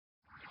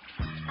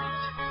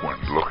When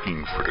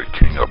looking for the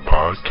king of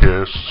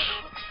podcasts,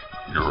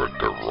 you're at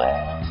the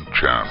wrong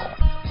channel.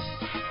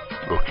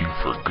 Looking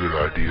for good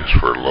ideas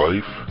for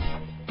life?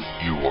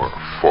 You are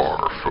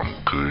far from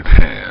good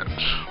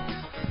hands.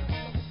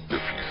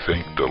 If you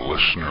think the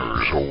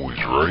listener is always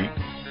right,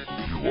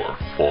 you are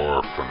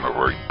far from the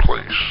right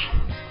place.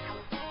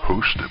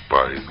 Hosted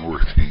by a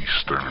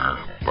Northeasterner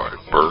by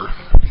birth,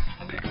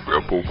 a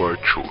rebel by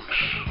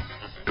choice.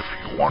 If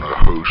you want a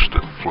host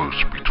that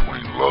floats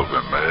between love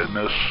and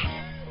madness,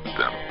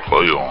 then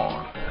play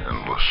on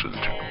and listen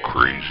to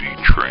Crazy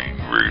Train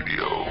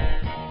Radio.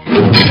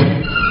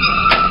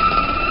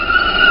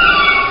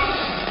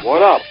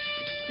 What up?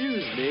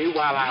 Excuse me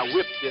while I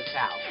whip this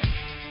out.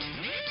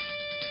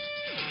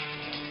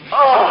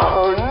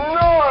 Oh,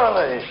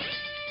 gnarly!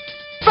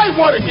 Say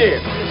what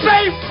again?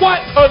 Say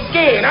what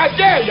again? I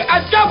dare you.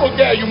 I double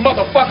dare you,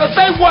 motherfucker.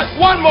 Say what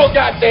one more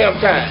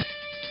goddamn time.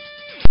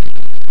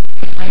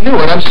 I knew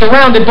it. I'm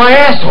surrounded by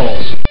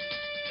assholes.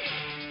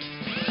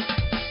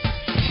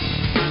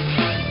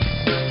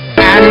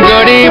 And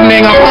good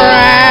evening,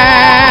 friends.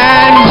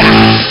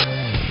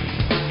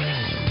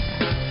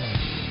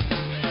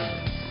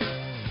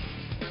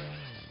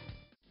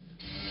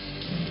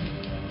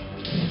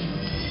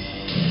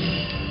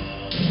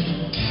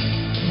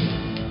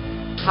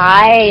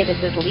 Hi, this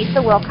is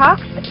Lisa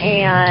Wilcox,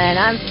 and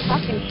I'm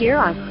talking here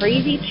on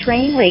Crazy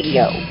Train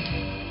Radio.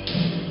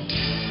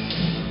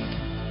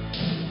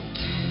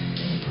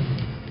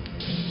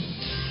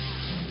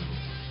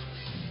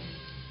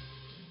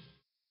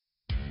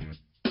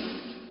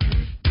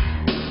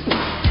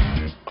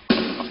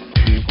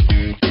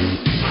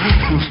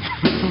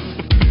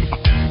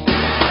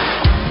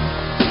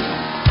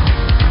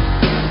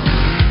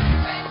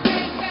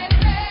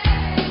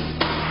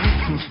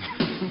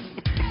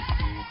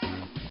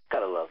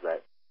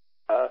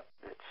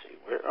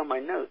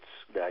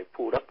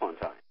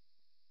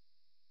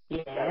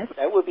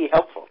 That would be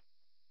helpful.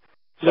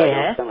 So I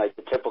don't sound like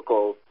the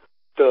typical,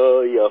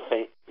 you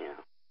faint,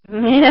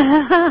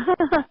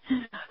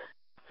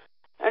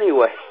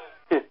 Anyway,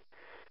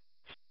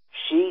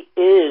 she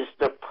is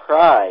the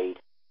pride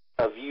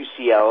of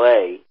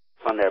UCLA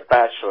from their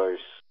Bachelor's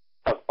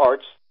of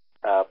Arts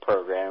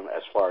program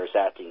as far as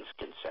acting is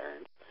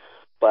concerned.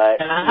 But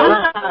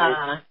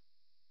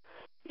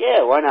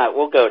yeah, why not?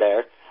 We'll go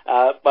there.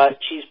 But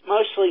she's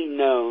mostly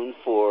known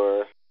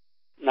for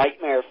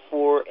Nightmare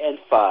 4 and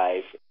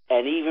 5,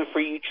 and even for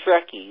you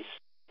Trekkies,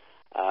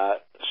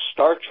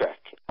 Star Trek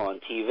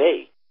on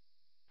TV.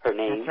 Her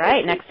name That's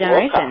right, is Next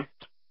Generation. Wilcox.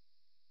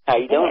 How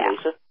you doing,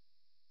 Lisa?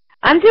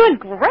 I'm doing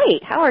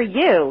great. How are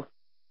you?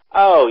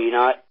 Oh, you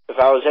know, if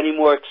I was any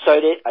more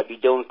excited, I'd be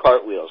doing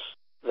cartwheels.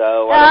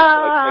 Though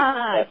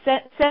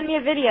send me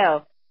a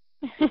video.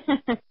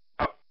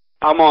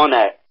 I'm on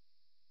that.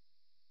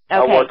 Okay,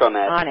 I'll work on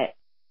that. On it.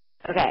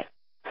 Okay.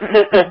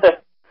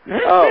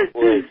 Oh,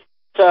 boy.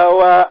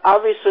 So,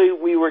 obviously,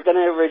 we were going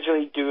to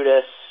originally do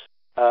this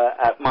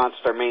at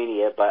Monster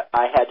Mania, but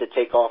I had to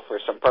take off for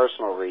some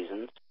personal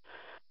reasons.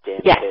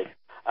 Damn kid.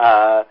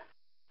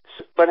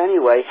 But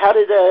anyway, how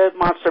did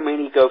Monster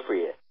Mania go for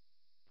you?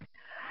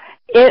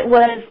 It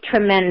was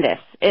tremendous.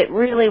 It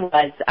really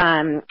was.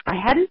 I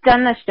hadn't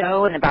done the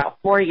show in about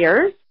 4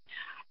 years,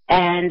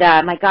 and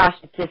my gosh,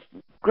 it's just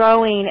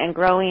growing and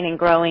growing and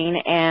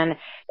growing, and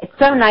it's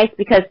so nice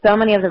because so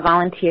many of the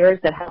volunteers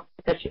that help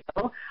with the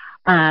show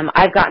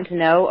I've gotten to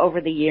know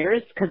over the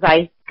years because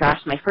my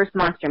first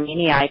Monster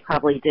Mania I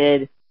probably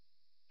did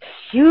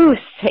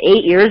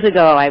 8 years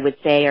ago, I would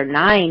say, or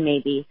 9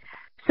 maybe.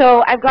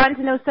 So I've gotten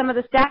to know some of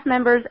the staff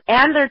members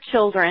and their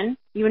children,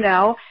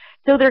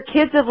 so their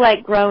kids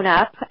have grown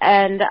up,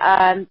 and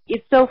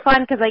it's so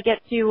fun because I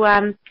get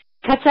to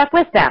catch up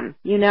with them,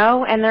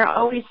 and they're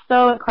always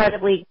so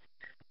incredibly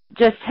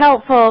just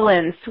helpful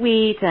and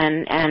sweet,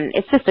 and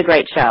it's just a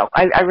great show.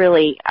 I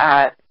really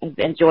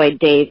enjoyed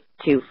Dave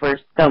too for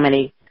so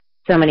many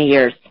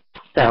years.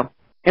 So,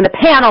 and the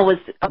panel was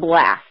a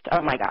blast.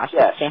 Oh my gosh!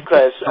 Yes,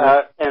 because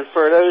and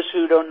for those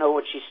who don't know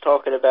what she's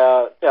talking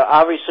about,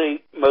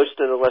 obviously most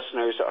of the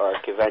listeners are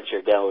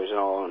convention goers and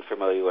all, and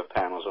familiar with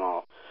panels and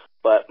all.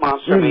 But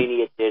Monster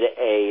Mania did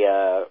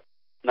a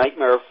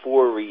Nightmare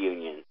 4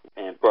 reunion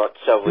and brought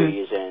several of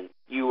you in.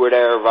 You were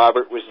there.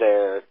 Robert was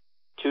there.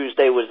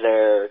 Tuesday was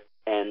there,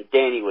 and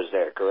Danny was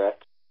there,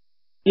 correct?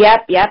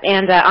 Yep,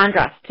 and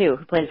Andras, too,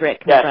 who plays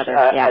Rick, his brother.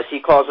 As he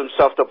calls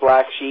himself the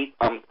Black Sheep.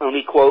 I'm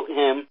only quoting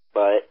him,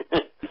 but...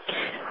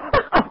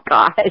 Oh,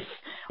 gosh.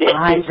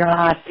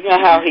 Andras. You know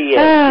how he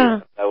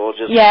is. I will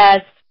just...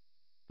 Yes.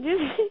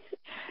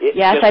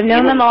 Yes, I've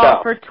known them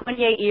all for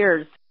 28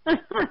 years.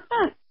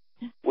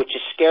 Which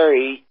is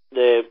scary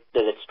that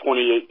it's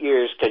 28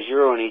 years, because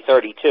you're only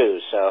 32,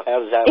 so how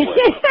does that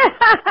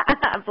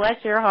work?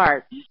 Bless your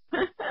heart.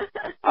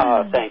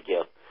 Oh, thank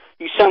you.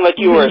 You sound like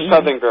you were a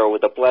Southern girl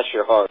with a bless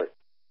your heart.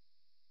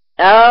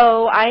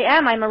 Oh, I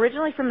am. I'm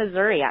originally from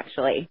Missouri,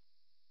 actually.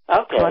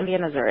 Okay. Columbia,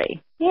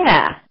 Missouri.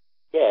 Yeah.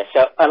 Yeah,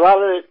 so a lot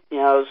of,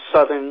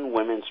 Southern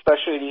women,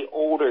 especially the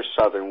older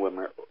Southern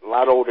women, a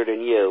lot older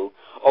than you,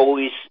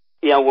 always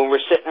when we're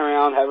sitting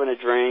around having a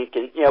drink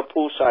and,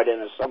 poolside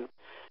and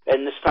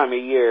this time of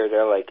year,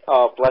 they're like,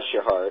 oh, bless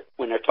your heart,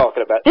 when they're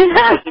talking about,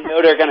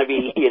 they're going to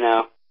be,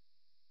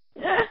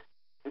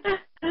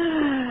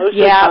 Most of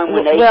the time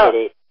when they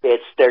hit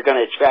it, they're going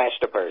to trash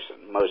the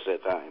person most of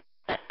the time.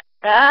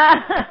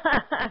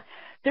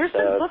 There's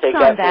some books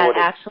on that,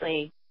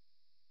 actually.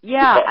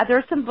 Yeah,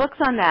 there's some books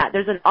on that.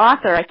 There's an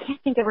author, I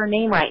can't think of her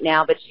name right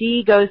now, but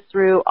she goes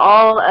through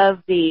all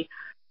of the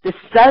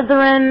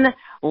Southern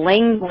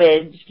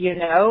language,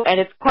 and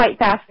it's quite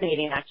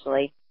fascinating,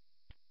 actually.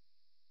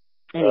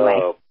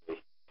 Anyway,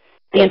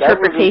 the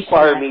interpretation.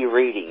 That would require me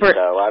reading,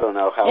 so I don't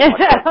know how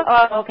much.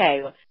 Oh,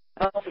 okay.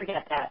 Oh,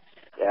 forget that.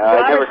 Yeah,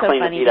 I never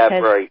claimed to be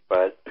that bright,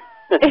 but.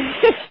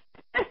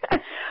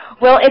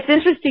 Well, it's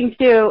interesting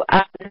too.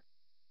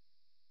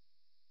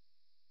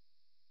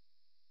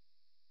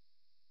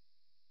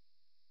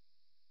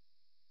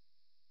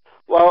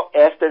 Well,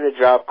 after the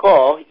drop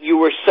call, you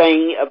were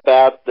saying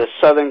about the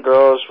Southern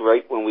Girls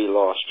right when we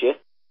lost you.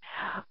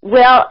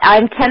 Well,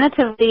 I'm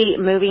tentatively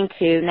moving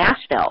to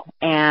Nashville,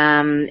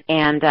 and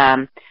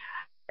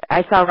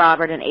I saw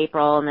Robert in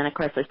April, and then of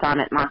course I saw him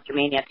at Monster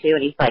Mania too,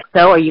 and he's like,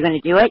 so are you going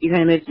to do it? You're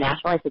going to move to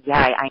Nashville? I said,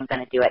 yeah, I'm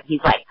going to do it.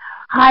 He's like,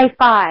 high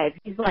five.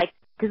 He's like,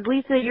 because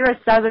Lisa, you're a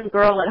Southern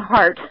girl at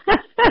heart.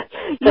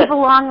 You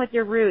belong with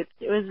your roots.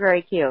 It was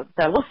very cute.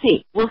 So we'll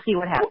see. We'll see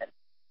what happens.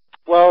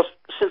 Well,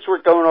 since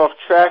we're going off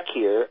track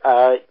here,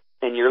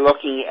 and you're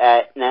looking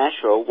at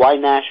Nashville, why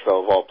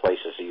Nashville of all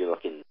places are you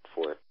looking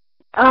for?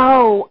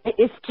 Oh,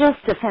 it's just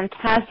a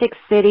fantastic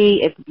city.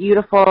 It's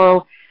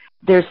beautiful.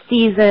 There's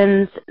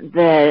seasons.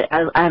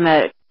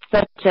 I'm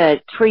such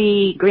a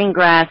tree, green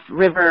grass,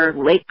 river,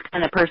 lake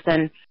kind of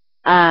person.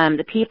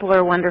 The people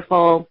are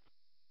wonderful.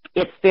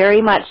 It's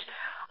very much,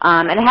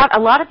 and a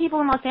lot of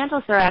people in Los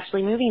Angeles are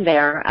actually moving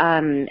there.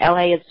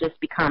 LA has just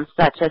become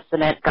such a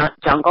cement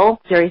jungle,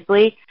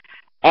 seriously.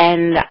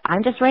 And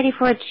I'm just ready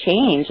for a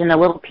change and a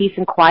little peace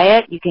and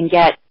quiet. You can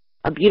get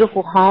a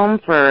beautiful home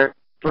for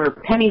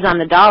pennies on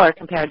the dollar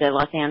compared to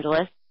Los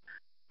Angeles.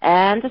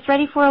 And just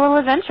ready for a little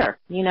adventure,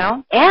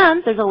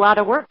 And there's a lot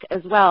of work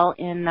as well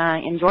in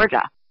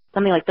Georgia.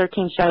 Something like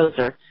 13 shows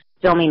are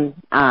filming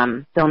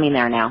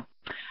there now.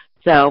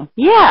 So,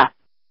 yeah,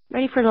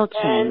 ready for a little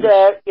change.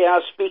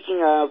 And,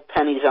 speaking of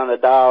pennies on the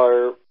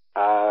dollar,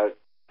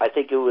 I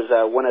think it was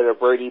one of the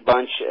Brady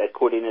Bunch,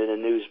 according to the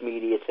news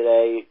media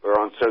today, or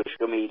on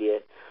social media.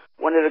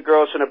 One of the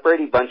girls in the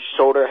Brady Bunch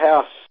sold her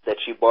house that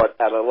she bought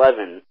at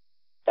 11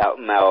 out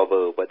in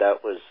Malibu, but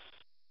that was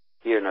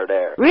here nor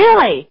there.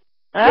 Really?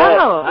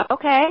 Oh, yeah.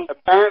 Okay.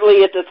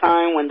 Apparently at the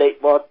time when they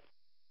bought,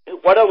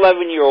 what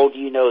 11-year-old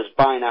is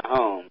buying a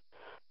home,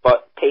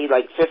 but paid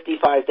like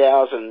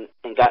 $55,000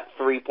 and got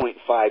 $3.5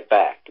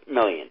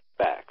 million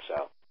back,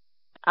 so.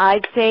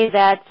 I'd say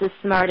that's a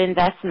smart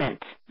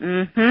investment.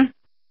 Mm-hmm.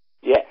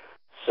 Yeah.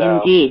 So,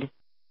 indeed.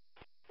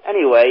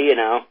 Anyway,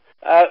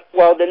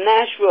 well, the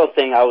Nashville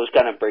thing I was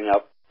going to bring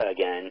up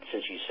again,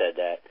 since you said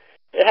that.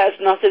 It has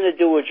nothing to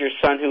do with your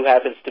son, who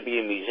happens to be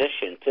a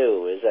musician,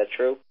 too. Is that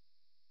true?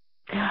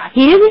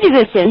 He is a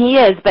musician. He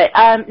is, but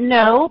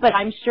no. But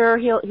I'm sure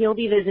he'll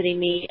be visiting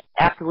me,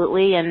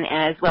 absolutely, and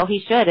as well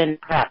he should, and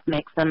perhaps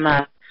make some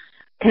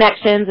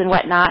connections and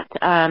whatnot.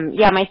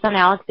 Yeah, my son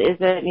Alex is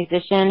a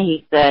musician.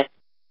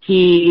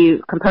 He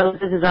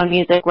composes his own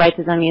music, writes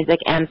his own music,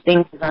 and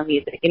sings his own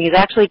music. And he's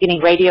actually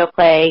getting radio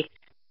play.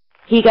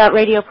 He got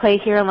radio play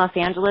here in Los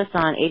Angeles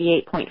on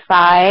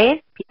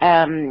 88.5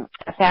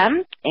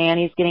 FM, and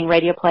he's getting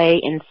radio play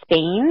in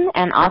Spain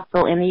and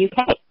also in the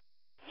UK.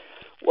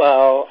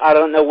 Well, I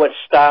don't know what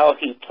style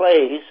he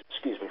plays.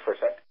 Excuse me for a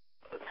sec.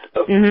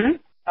 Oh. Mm-hmm.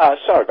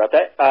 Sorry about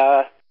that.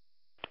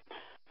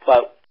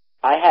 But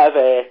I have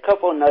a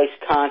couple of nice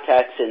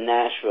contacts in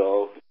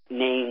Nashville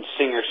named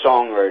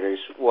singer-songwriters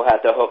we'll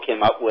have to hook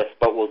him up with,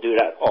 but we'll do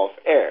that off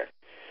air.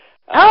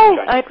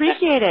 I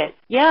appreciate it.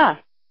 Yeah,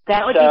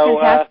 that would be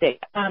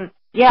fantastic.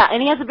 Yeah,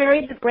 and he has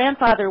his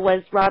grandfather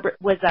was Robert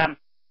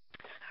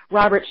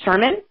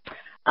Sherman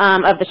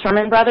of the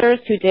Sherman Brothers,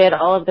 who did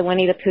all of the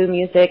Winnie the Pooh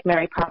music,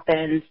 Mary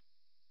Poppins.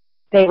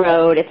 They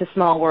wrote It's a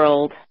Small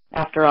World,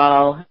 after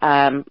all,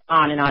 on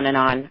and on and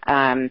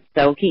on.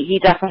 So he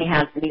definitely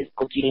has the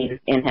musical gene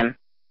in him.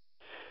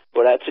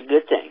 Well, that's a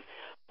good thing.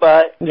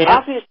 But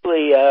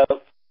obviously,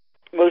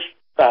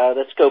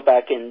 let's go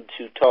back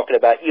into talking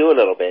about you a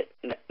little bit,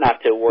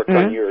 not to work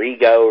on your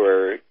ego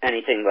or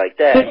anything like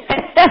that.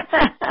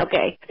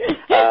 Okay.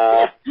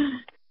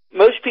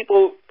 Most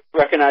people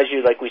recognize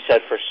you, like we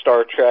said, for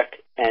Star Trek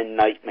and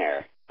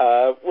Nightmare.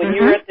 When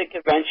you're at the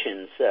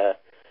conventions,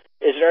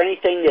 is there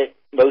anything that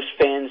most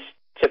fans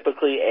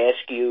typically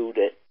ask you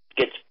that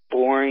gets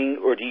boring,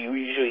 or do you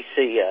usually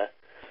see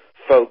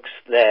folks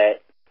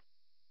that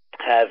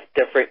have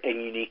different and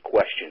unique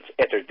questions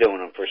after doing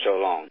them for so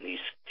long, these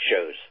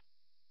shows?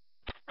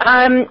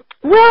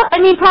 Well, I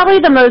mean, probably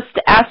the most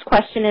asked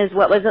question is,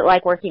 what was it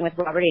like working with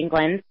Robert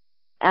Englund?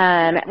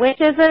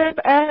 Which is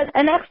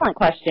an excellent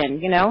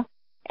question,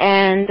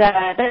 And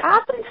but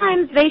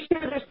oftentimes they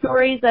share their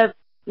stories of,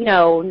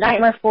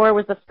 Nightmare 4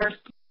 was the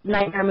first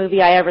Nightmare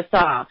movie I ever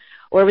saw,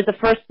 or it was the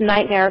first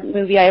Nightmare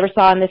movie I ever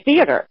saw in the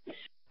theater.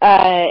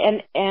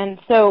 And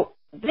so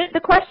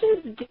the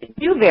questions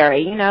do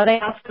vary. You know, they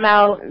ask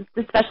about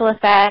the special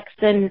effects,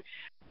 and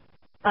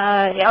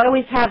I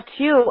always have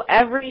too.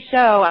 Every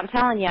show, I'm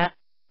telling you,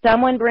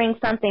 someone brings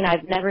something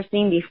I've never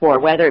seen before,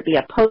 whether it be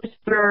a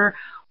poster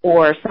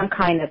or some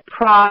kind of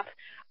prop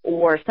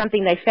or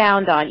something they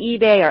found on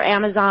eBay or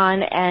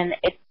Amazon, and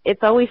it's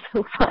always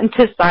so fun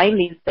to sign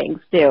these things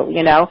too,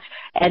 you know,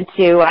 and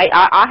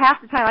I half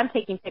the time I'm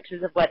taking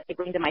pictures of what they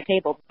bring to my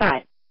table to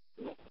sign.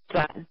 It's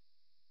fun.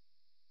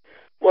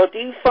 Well, do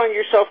you find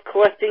yourself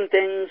collecting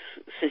things,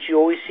 since you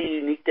always see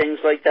unique things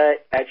like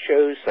that at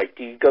shows? Like,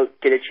 do you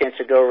get a chance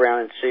to go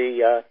around and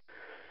see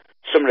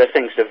some of the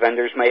things the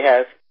vendors may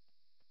have?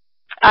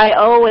 I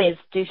always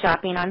do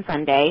shopping on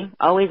Sunday,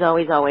 always,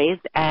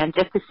 and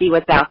just to see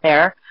what's out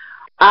there.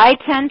 I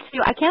can't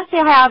say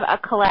I have a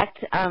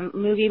collect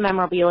movie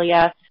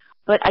memorabilia,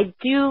 but I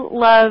do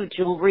love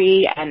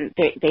jewelry, and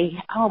they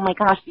oh my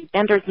gosh, these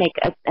vendors make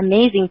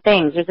amazing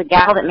things. There's a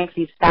gal that makes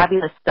these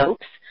fabulous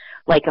soaps,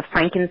 like a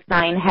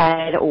Frankenstein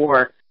head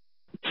or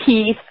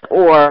teeth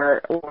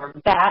or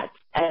bats,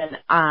 and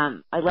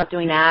I love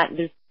doing that.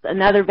 There's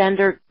another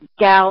vendor,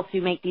 gals, who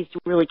make these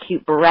really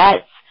cute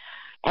barrettes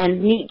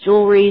and neat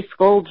jewelry,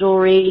 skull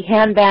jewelry,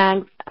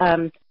 handbags.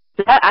 So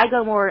I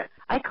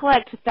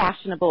collect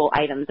fashionable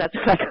items. That's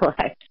what I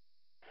collect.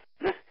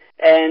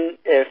 And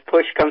if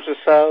push comes to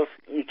shove,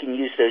 you can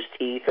use those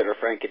teeth or the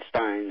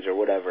Frankensteins or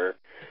whatever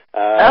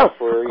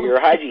for your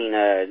hygiene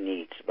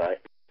needs.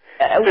 But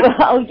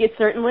well, yeah,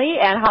 certainly.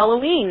 And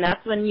Halloween,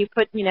 that's when you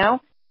put, you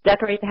know,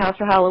 decorate the house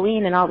for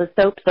Halloween, and all the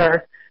soaps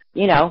are,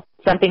 you know,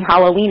 something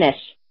Halloweenish.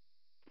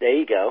 There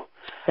you go.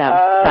 So,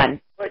 fun.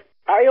 But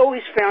I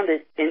always found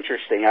it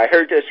interesting. I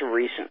heard this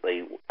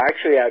recently.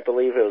 Actually, I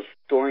believe it was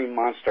during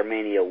Monster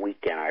Mania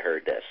weekend I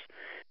heard this.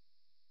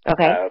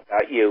 Okay.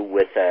 About you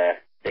with the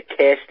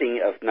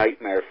casting of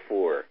Nightmare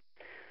 4.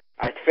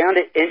 I found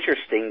it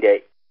interesting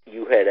that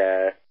you had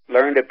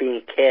learned of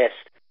being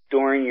cast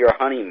during your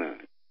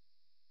honeymoon.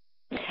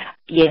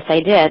 Yes,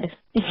 I did.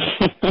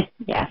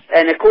 Yes.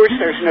 And, of course,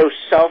 there's no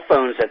cell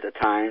phones at the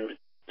time.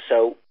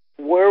 So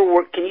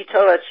can you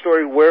tell that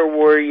story? Where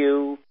were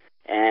you?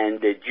 And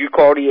did you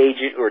call the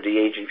agent, or did the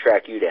agent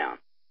track you down?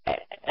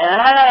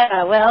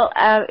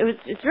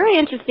 It's very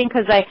interesting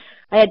because I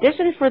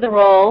auditioned for the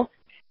role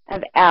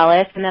of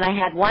Alice, and then I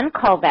had one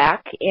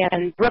callback,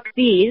 and Brooke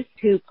Bees,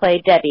 who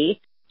played Debbie,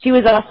 she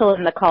was also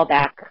in the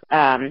callback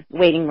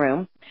waiting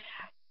room.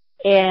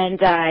 And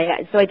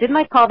so I did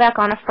my callback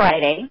on a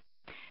Friday.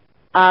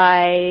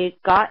 I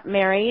got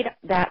married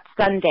that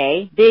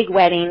Sunday, big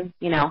wedding,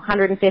 you know,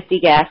 150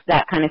 guests,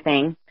 that kind of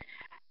thing.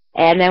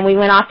 And then we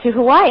went off to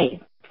Hawaii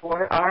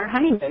for our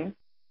honeymoon.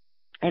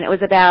 And it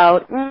was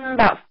about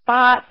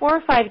 4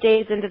 or 5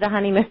 days into the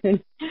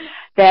honeymoon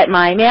that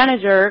my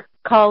manager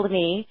called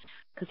me,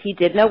 because he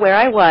did know where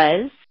I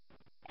was,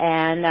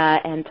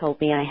 and told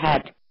me I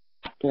had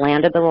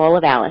landed the role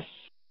of Alice.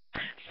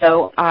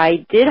 So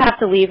I did have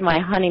to leave my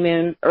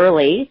honeymoon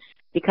early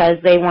because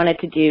they wanted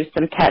to do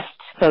some test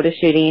photo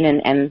shooting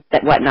and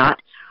that whatnot.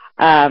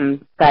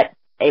 But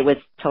it was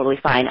totally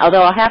fine.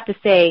 Although I'll have to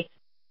say,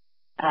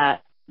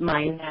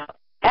 my now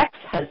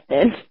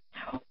ex-husband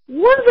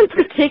wasn't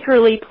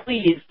particularly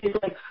pleased. He's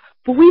like,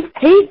 but we've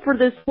paid for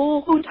this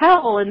whole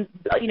hotel, and,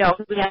 you know,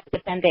 we had a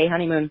 10-day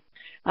honeymoon.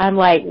 I'm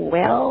like,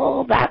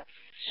 well, that's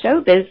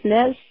show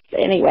business.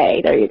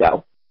 Anyway, there you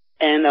go.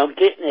 And I'm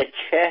getting a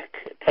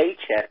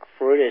paycheck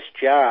for this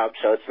job,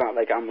 so it's not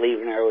like I'm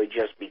leaving early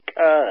just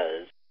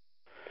because.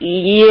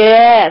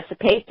 Yes, a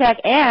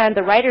paycheck, and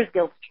the Writers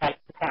Guild strike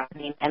was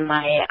happening, and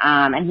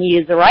he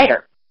is a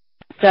writer.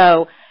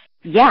 So,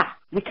 yeah,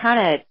 we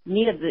kind of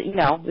needed it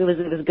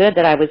was good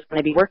that I was going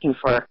to be working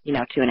for,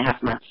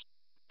 2.5 months.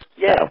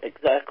 Yeah, so.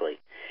 Exactly.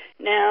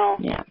 Now,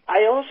 yeah.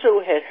 I also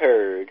had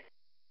heard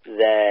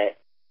that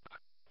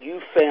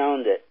you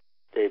found that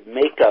the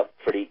makeup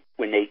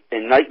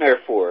in Nightmare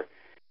 4,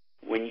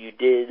 when you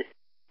did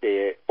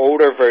the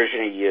older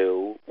version of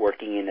you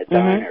working in a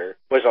diner,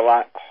 was a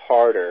lot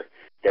harder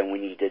than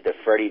when you did the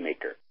Freddy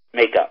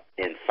makeup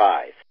in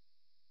 5.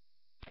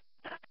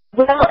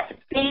 Well,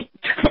 they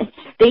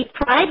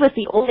tried with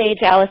the old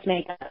age Alice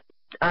makeup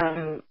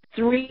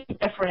 3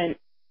 different.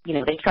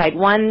 They tried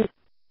one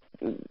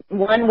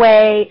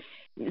way,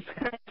 it's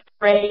kind of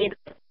sprayed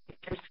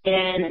your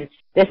skin and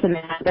this and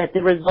that, but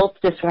the results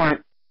just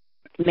weren't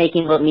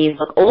making me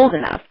look old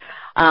enough.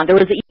 There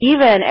was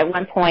even at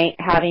one point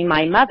having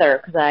my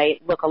mother, because I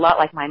look a lot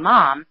like my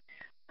mom,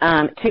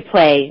 to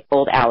play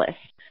old Alice.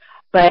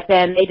 But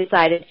then they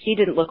decided she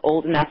didn't look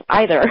old enough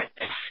either.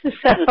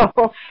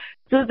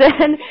 So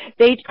then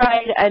they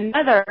tried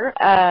another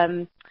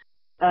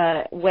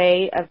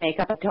way of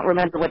makeup. I don't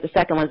remember what the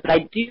second was, but I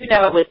do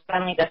know it was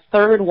finally the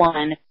third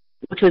one,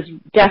 which was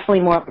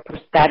definitely more of a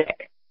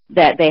prosthetic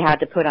that they had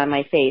to put on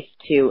my face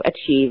to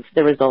achieve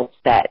the results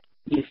that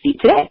you see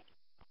today.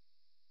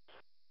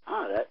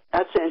 Oh,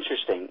 that's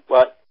interesting.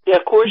 Well, yeah,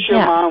 of course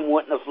your mom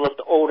wouldn't have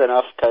looked old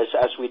enough because,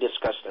 as we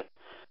discussed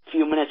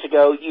few minutes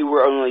ago, you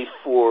were only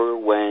 4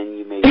 when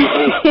you made the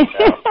movie.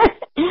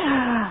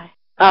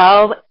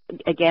 Oh,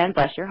 again,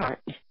 bless your heart.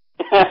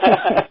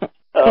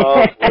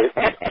 Oh,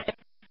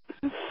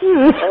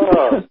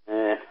 oh,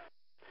 man.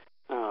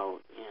 Oh,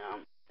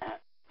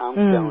 I'm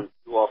going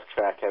off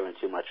track, having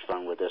too much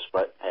fun with this,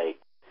 but hey,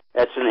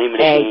 that's the name of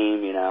the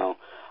game, you know.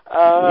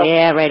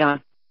 Yeah, right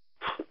on.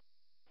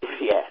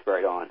 Yeah,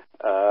 right on.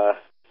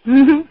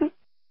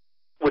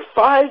 With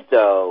 5,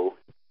 though,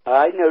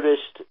 I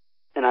noticed,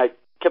 and I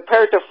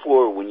compared to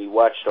 4 when you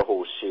watched the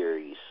whole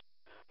series,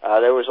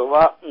 there was a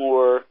lot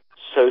more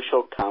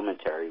social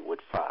commentary with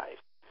 5.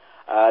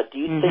 Do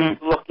you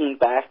think, looking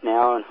back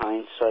now in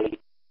hindsight,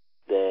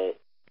 that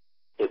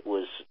it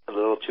was a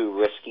little too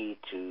risky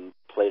to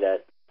play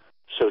that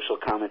social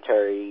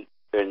commentary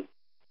and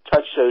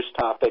touch those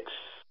topics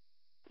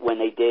when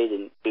they did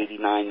in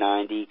 89,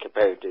 90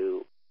 compared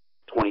to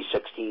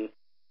 2016?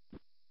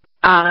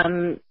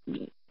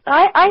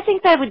 I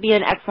think that would be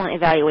an excellent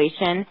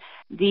evaluation.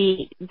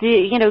 They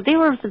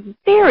were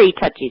very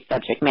touchy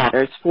subject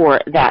matters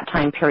for that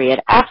time period.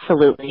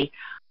 Absolutely.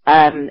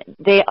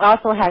 They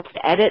also had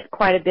to edit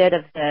quite a bit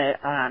of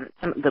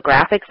some of the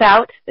graphics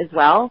out as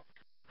well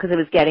because it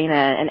was getting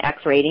an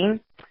X rating.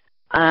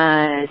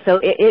 So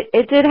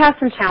it did have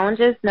some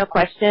challenges, no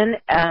question,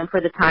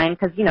 for the time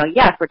because,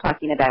 yes, we're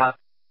talking about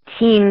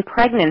teen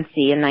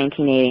pregnancy in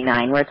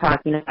 1989. We're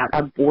talking about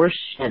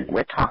abortion.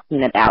 We're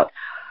talking about,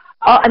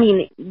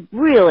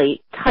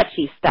 really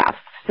touchy stuff.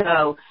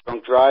 So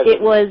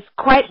it was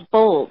quite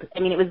bold.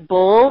 It was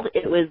bold.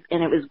 It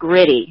was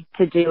gritty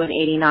to do in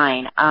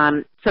 89.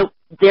 So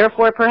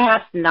therefore,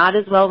 perhaps not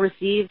as well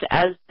received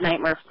as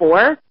Nightmare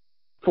 4.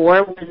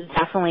 4 was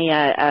definitely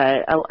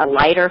a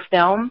lighter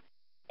film.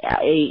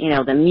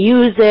 The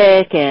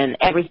music and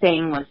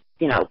everything was,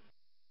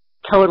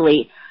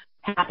 totally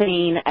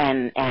happening.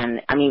 And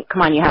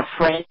come on, you have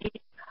Freddy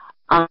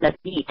on the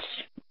beach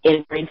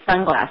wearing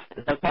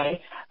sunglasses,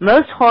 okay?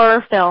 Most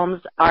horror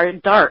films are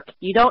dark.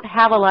 You don't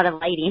have a lot of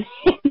lighting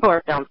in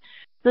horror films.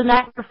 So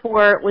Nightmare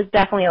 4 was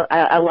definitely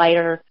a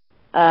lighter,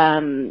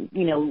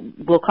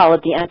 we'll call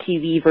it the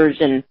MTV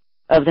version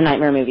of the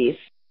Nightmare movies.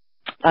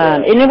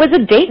 And it was a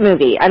date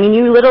movie.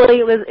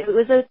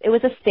 It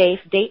was a safe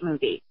date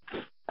movie.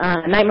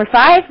 Nightmare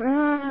 5?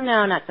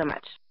 No, not so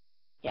much.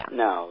 Yeah.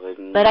 No.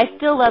 But I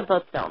still love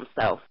both films,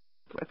 though,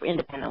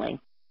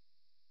 independently.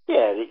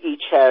 Yeah,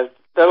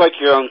 they're like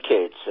your own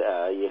kids.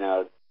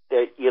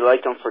 You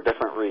like them for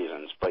different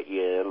reasons, but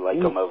you like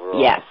them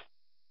overall. Yes.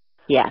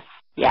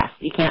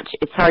 You can't.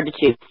 It's hard to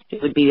choose.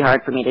 It would be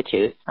hard for me to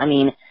choose.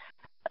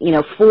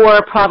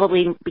 4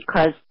 probably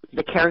because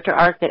the character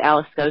arc that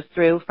Alice goes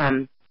through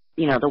from,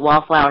 the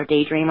Wallflower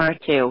Daydreamer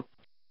to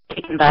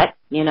kicking butt.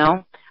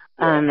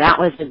 That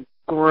was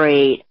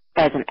great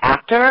as an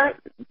actor.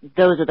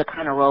 Those are the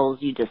kind of roles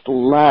you just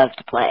love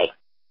to play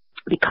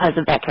because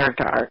of that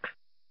character arc.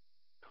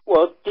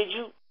 Well, did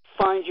you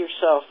find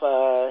yourself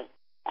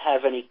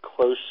have any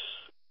close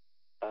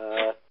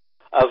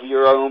of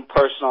your own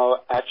personal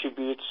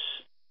attributes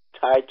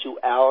tied to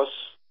Alice?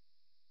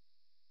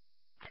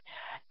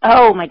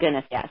 Oh, my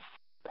goodness, yes.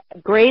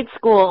 Grade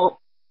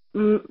school,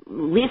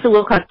 Lisa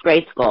Wilcox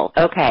grade school.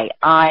 Okay,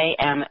 I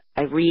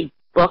read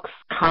books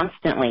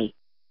constantly.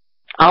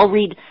 I'll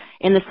read,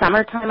 in the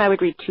summertime, I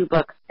would read 2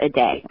 books a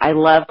day. I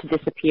love to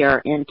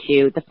disappear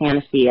into the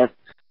fantasy of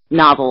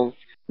novels,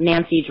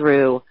 Nancy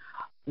Drew,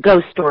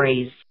 ghost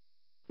stories,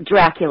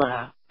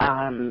 Dracula.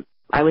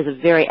 I was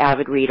a very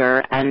avid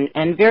reader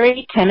and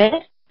very timid,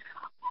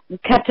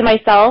 kept to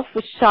myself,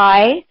 was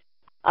shy.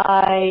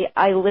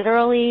 I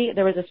literally,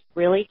 there was this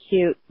really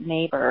cute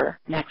neighbor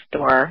next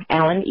door,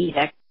 Alan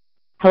Edick.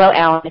 Hello,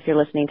 Alan, if you're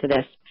listening to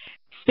this.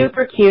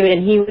 Super cute,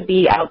 and he would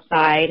be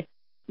outside,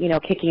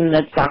 kicking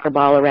the soccer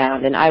ball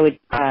around, and I would,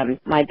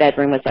 my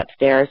bedroom was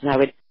upstairs, and I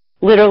would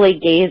literally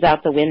gaze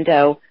out the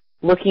window,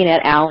 looking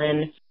at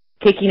Alan,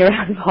 kicking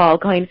around the ball,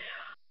 going,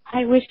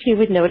 I wish he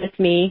would notice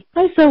me.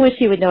 I so wish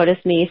he would notice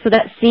me. So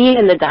that scene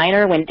in the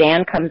diner when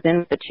Dan comes in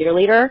with the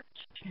cheerleader,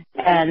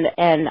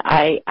 and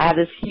I have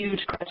this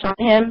huge crush on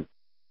him.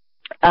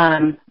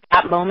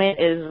 That moment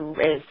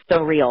is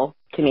so real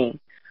to me.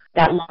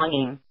 That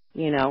longing,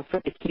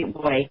 for the cute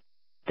boy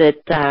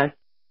that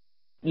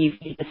you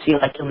just feel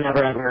like he'll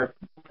never ever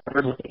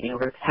look at you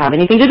or have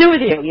anything to do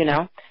with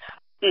you,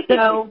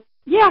 So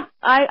yeah,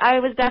 I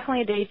was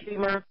definitely a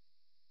daydreamer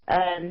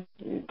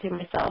to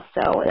myself.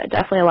 So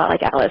definitely a lot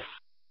like Alice,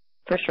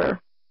 for sure.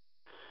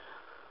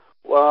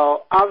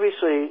 Well,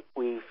 obviously,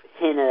 we've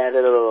hinted at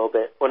it a little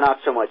bit. Well, not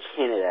so much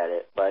hinted at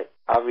it, but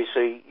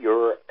obviously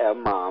you're a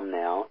mom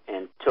now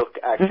and took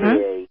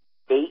actually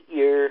a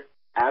 8-year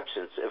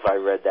absence, if I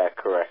read that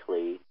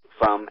correctly,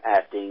 from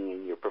acting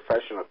in your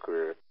professional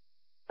career,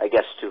 I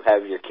guess, to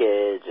have your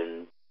kids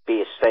and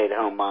be a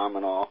stay-at-home mom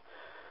and all.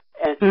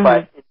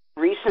 But in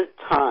recent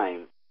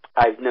time,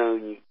 I've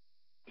known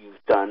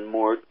you've done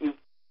more. You're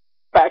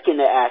back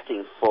into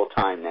acting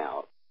full-time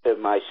now.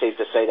 Am I safe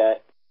to say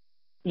that?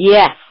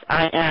 Yes,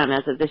 I am,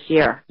 as of this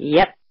year.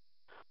 Yep.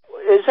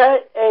 Is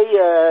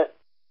that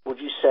would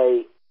you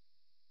say,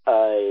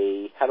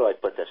 how do I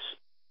put this?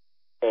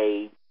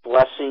 A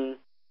blessing,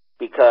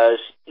 because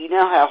you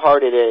know how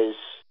hard it is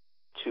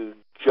to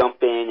jump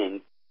in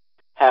and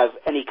have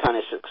any kind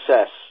of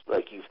success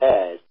like you've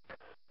had,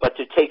 but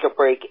to take a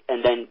break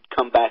and then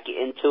come back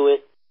into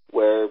it,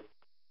 where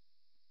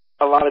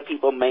a lot of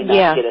people may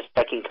not get a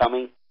second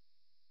coming.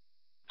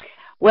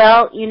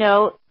 Well, you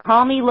know,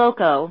 call me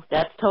loco.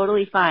 That's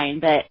totally fine.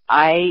 But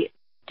I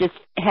just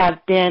have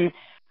been,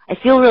 I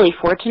feel really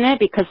fortunate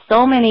because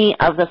so many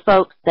of the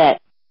folks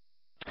that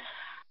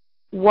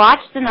watch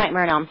the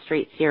Nightmare on Elm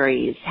Street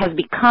series have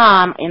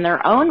become, in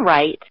their own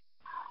right,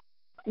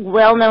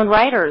 well-known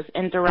writers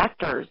and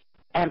directors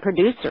and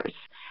producers.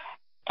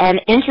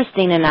 And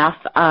interesting enough,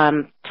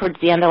 towards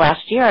the end of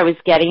last year, I was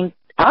getting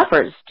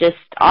offers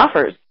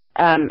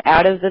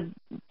out of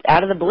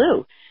the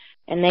blue.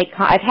 And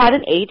I've had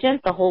an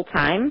agent the whole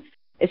time.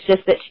 It's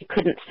just that she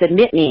couldn't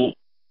submit me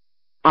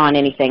on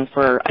anything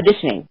for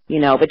auditioning, you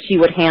know, but she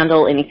would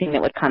handle anything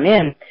that would come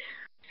in.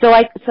 So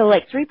like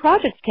 3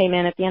 projects came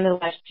in at the end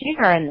of last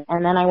year, and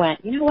then I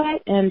went, you know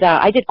what? And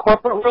I did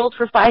corporate world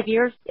for 5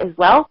 years as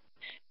well.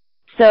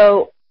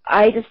 So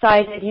I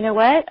decided, you know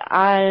what?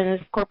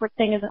 This corporate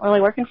thing isn't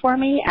really working for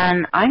me,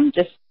 and I'm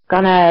just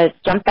gonna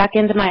jump back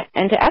into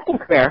acting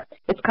career.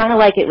 It's kind of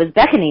like it was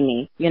beckoning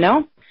me, you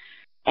know.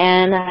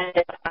 And I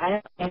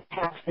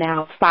have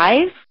now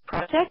 5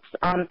 projects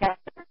on that.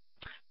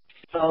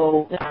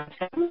 So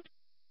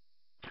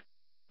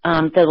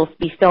that'll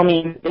be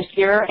filming this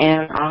year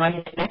and on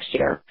into next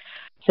year.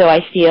 So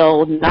I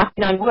feel,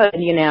 knocking on wood,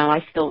 you know,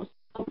 I feel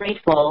so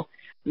grateful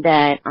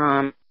that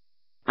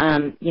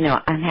you know,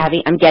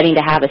 I'm getting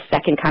to have a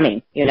second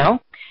coming, you know.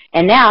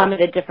 And now I'm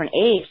at a different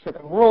age, so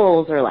the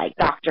roles are like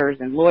doctors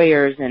and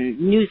lawyers and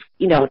news,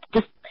 you know,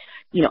 just,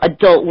 you know,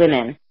 adult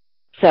women.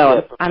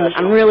 So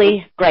I'm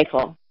really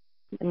grateful.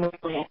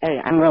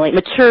 I'm really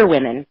mature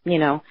women, you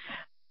know.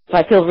 So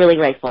I feel really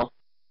grateful.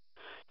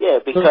 Yeah,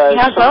 because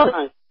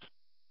sometimes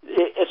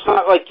it's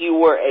not like you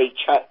were a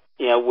child,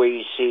 you know, where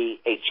you see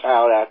a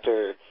child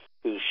actor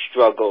who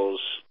struggles,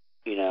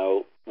 you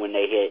know, when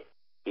they hit,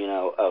 you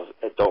know, of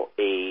adult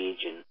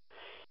age, and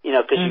you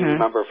know, because you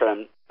remember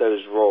from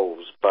those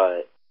roles,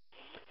 but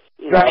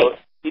you know,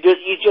 you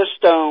just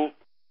don't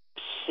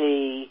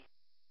see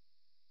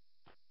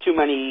too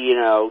many, you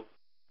know,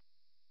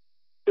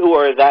 who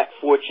are that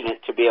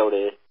fortunate to be able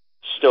to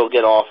still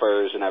get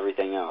offers and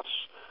everything else.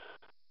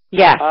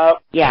 Yeah,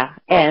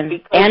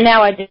 and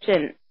now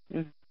audition.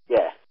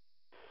 Yeah.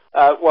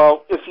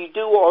 Well, if you do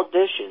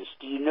auditions,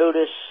 do you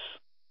notice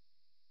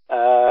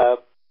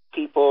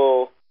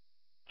people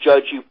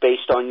judge you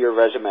based on your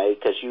resume?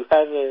 Because you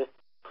have a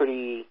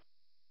pretty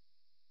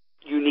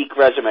unique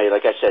resume.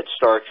 Like I said,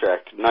 Star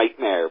Trek,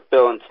 Nightmare,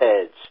 Bill and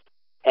Ted's,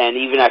 and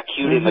even that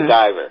Cutie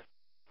MacGyver.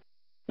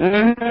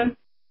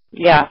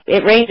 Yeah,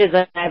 it ranges.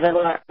 I have a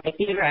lot of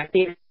theater, and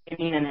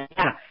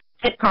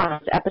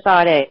sitcoms,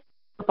 episodic,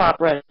 soap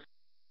operas,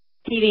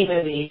 TV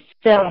movies,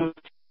 films.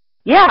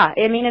 Yeah,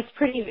 I mean it's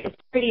pretty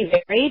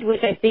varied,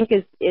 which I think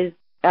is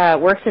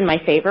works in my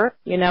favor,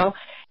 you know.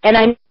 And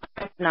I'm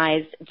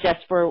recognized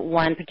just for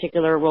one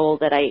particular role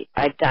that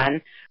I've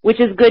done, which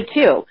is good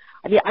too.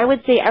 I mean, I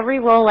would say every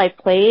role I've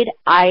played,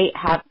 I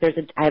have a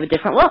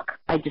different look.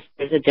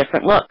 There's a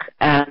different look.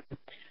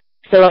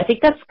 So I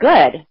think that's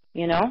good,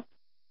 you know,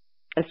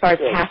 as far as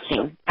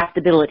casting,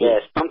 castability. Yeah,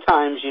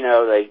 sometimes, you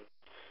know,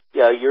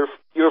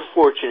 you're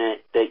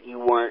fortunate that you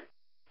weren't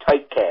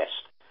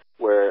typecast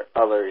where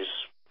others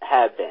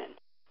have been.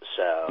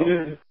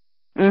 So.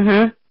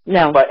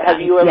 No. But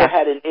have you ever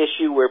had an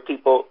issue where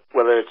people,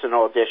 whether it's an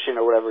audition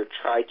or whatever,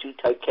 try to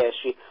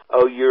typecast you?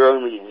 Oh, you're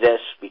only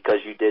this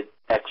because you did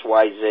X,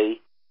 Y,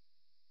 Z?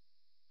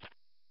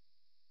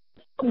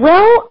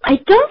 Well, I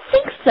don't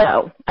think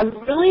so. I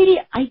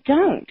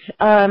don't.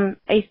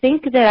 I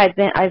think that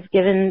I've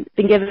been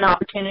given an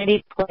opportunity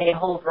to play a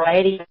whole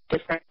variety of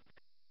different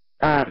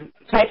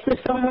types of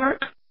film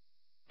work,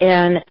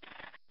 and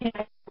you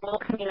know,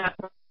 coming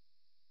up.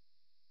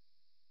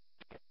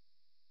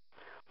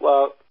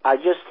 Well, I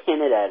just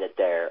hinted at it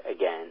there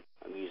again.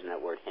 I'm using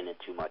that word hinted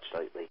too much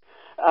lately.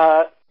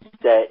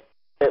 That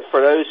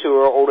for those who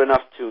are old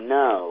enough to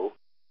know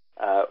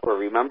or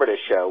remember the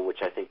show,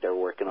 which I think they're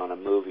working on a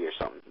movie or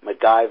something,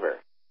 MacGyver.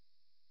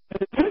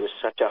 It was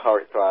such a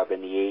heartthrob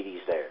in the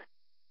 80s there.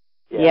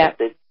 Yeah.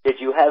 Did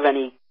you have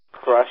any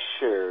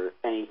crush or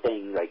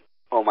anything like,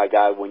 oh my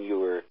God, when you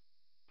were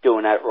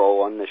doing that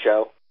role on the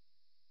show?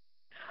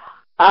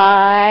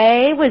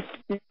 I was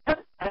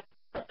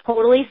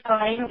totally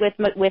fine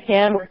with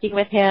him, working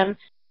with him.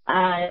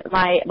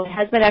 My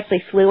husband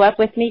actually flew up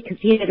with me because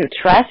he didn't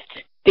trust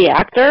the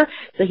actor,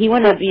 so he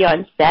wanted to be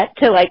on set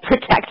to like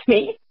protect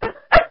me. But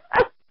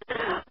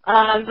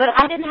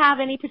I didn't have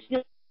any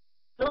particular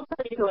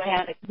who I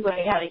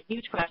had a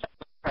huge crush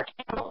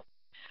on.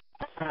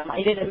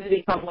 I did a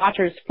movie called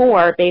Watchers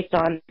 4 based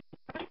on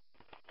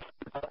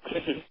a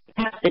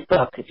fantastic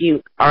book. If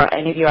you are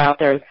any of you out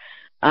there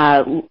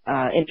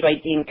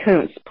enjoy Dean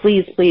Koontz,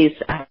 please.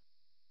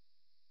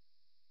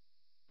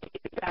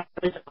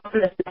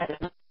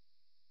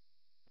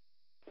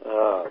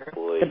 Oh,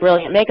 boy. The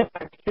brilliant makeup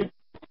artist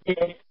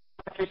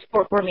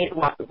for me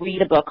to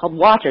read a book called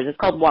Watchers. It's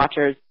called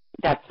Watchers.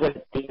 That's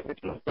what the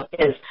original book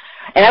is.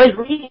 And I was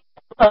reading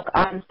the book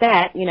on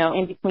set,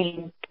 in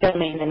between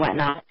filming and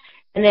whatnot.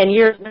 And then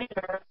years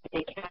later,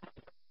 they cast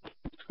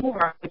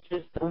Score, which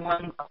is the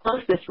one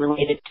closest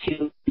related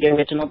to the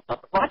original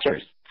book,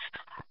 Watchers.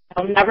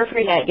 I'll never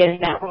forget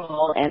getting that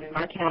role, and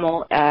Mark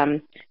Hamill,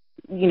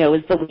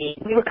 was the lead.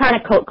 We were kind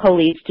of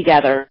co-leads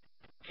together.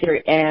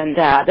 And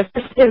the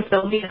first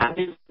instant lead, I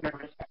was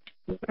nervous.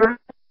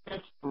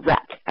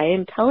 Wreck. I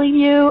am telling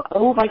you,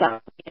 oh my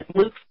God, it's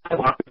Luke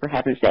Skywalker, for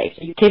heaven's sake.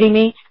 Are you kidding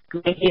me?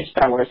 I'm a huge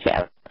Star Wars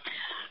fan.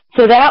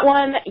 So that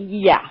one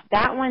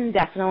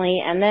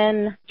definitely. And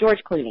then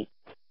George Clooney.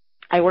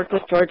 I worked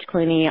with George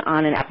Clooney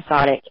on an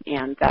episodic,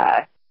 and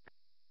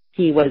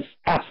he was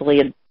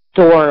absolutely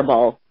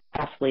adorable.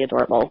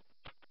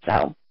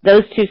 So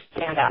those two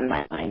stand out in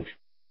my mind.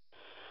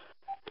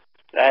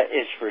 That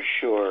is for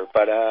sure.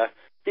 But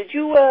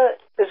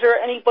is there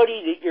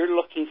anybody that you're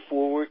looking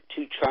forward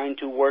to trying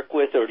to work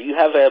with, or do you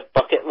have a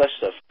bucket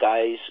list of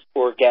guys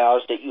or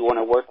gals that you want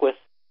to work with?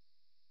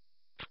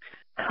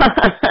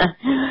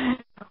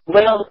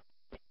 Well,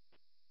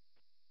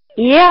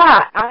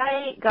 yeah,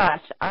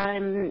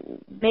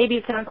 maybe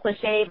it sounds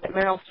cliche, but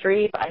Meryl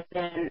Streep, I've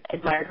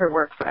admired her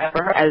work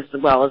forever, as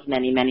well as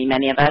many, many,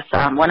 many of us.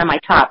 One of my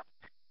top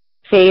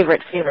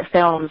favorite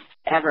films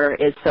ever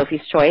is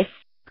Sophie's Choice.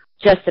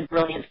 Just a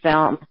brilliant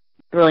film,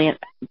 brilliant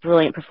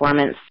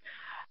performance.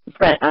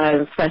 French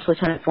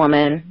Lieutenant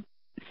Foreman,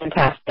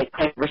 fantastic.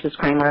 Kramer versus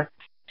Kramer.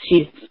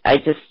 She's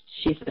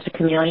such a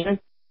chameleon.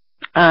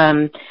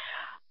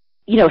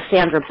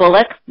 Sandra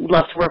Bullock,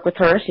 love to work with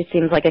her. She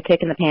seems like a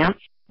kick in the pants.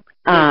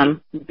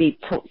 Would be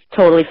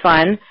totally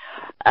fun.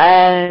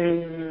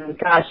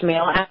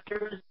 Male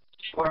actors,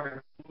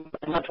 sure.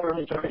 I'd love to work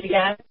with George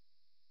again.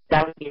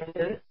 That would be a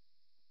hoot.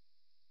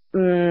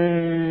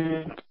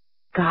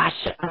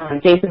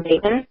 Jason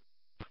Bateman.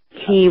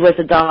 He was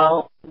a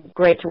doll.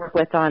 Great to work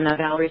with on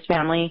Valerie's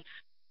Family.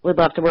 Would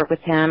love to work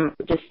with him.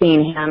 Just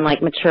seeing him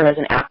mature as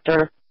an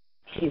actor.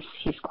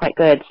 He's quite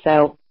good.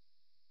 So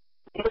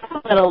it's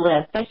a little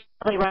list. I should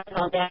probably write it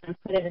all down and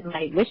put it in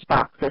my wish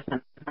box or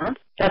something. Huh?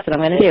 That's what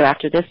I'm going to do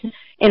after this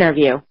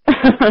interview.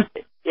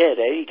 Yeah,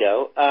 there you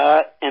go.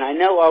 And I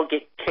know I'll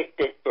get kicked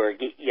at or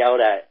get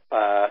yelled at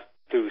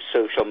through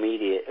social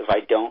media if I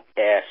don't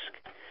ask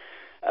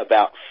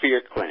about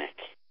Fear Clinic.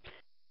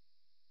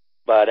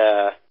 But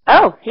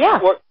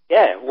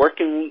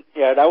working.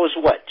 Yeah, that was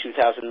what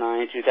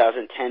 2009,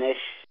 2010ish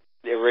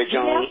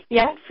originally.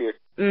 Yeah. Fear.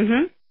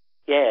 Mhm.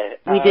 Yeah.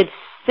 We did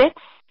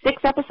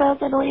six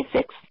episodes, I believe.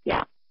 6.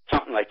 Yeah.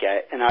 Something like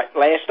that. And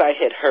last I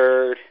had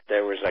heard,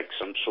 there was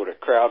some sort of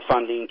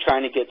crowdfunding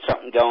trying to get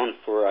something going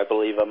for, I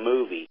believe, a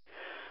movie.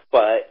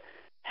 But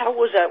how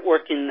was that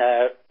working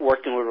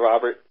with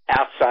Robert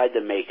outside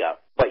the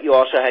makeup? But you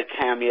also had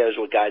cameos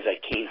with guys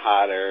like Kane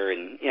Hodder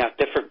and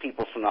different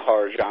people from the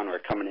horror genre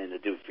coming in to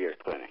do Fear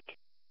Clinic.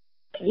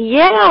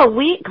 Yeah,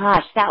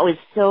 that was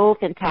so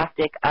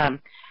fantastic. To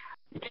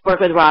work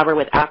with Robert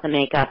without the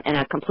makeup and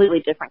a completely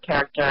different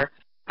character.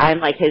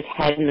 I'm like his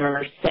head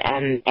nurse,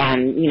 and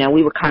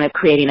we were kind of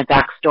creating a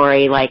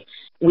backstory. Like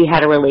we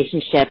had a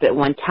relationship at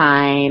one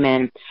time,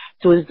 and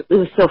so it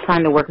was so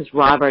fun to work with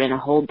Robert in a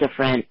whole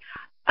different,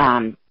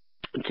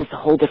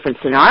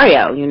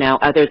 scenario.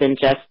 Other than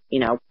just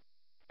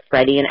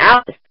Freddie and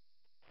Alice.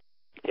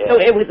 Yeah. So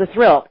it was a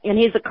thrill, and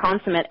he's a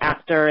consummate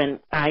actor, and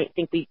I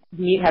think we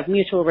have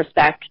mutual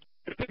respect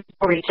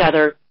for each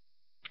other.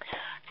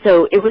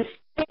 So it was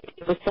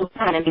so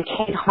fun. I mean,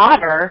 Kane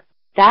Hodder.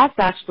 That's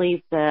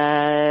actually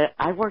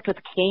I worked with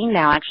Kane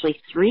now actually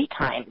 3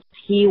 times.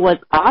 He was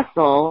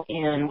also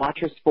in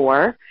Watchers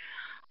 4.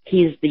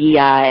 He's the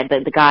guy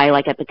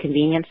at the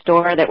convenience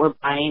store that we're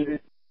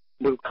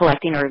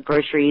collecting our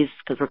groceries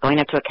because we're going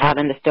up to a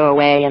cabin to stow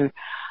away, and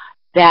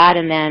that,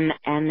 and then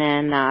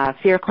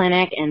Fear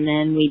Clinic, and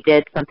then we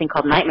did something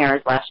called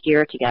Nightmares last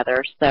year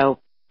together. So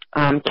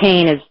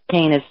Kane is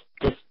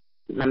just,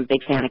 I'm a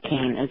big fan of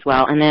Kane as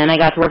well. And then I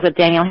got to work with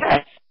Danielle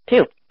Harris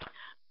too.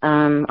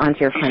 On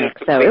Fear Clinic,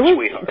 so it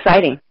was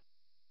exciting.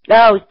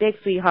 Oh, it was big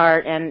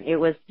sweetheart, and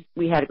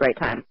we had a great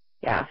time.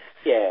 Yeah.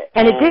 Yeah.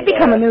 And it did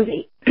become a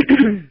movie.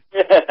 And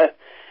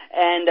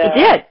it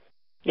did.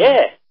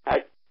 Yeah.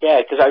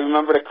 Because I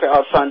remember the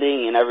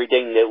crowdfunding and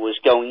everything that was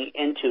going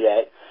into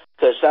that.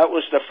 Because that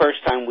was the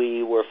first time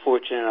we were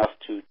fortunate enough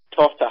to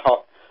talk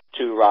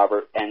to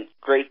Robert, and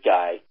great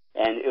guy.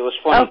 And it was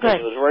funny because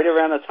it was right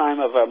around the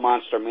time of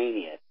Monster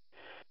Mania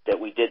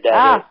that we did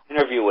that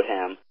interview with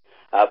him.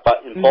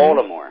 But in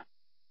Baltimore.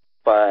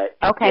 But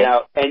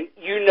and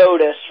you know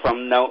this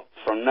from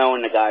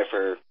knowing the guy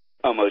for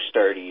almost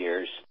 30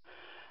 years.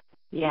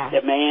 Yeah.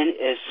 The man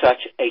is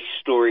such a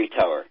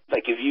storyteller.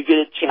 Like if you get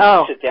a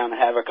chance to sit down and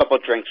have a couple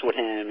of drinks with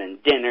him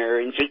and dinner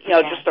and just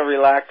just a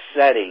relaxed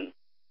setting.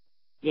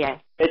 Yeah.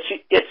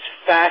 It's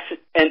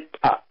fascinating, and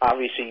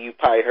obviously you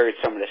probably heard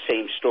some of the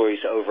same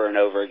stories over and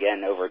over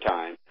again over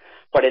time.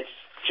 But it's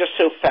just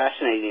so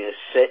fascinating to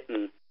sit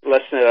and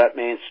listen to that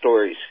man's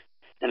stories.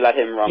 And let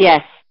him run.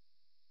 Yes.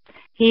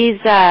 He's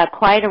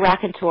quite a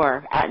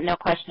raconteur, no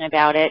question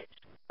about it.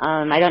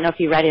 I don't know if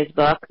you read his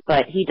book,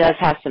 but he does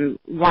have some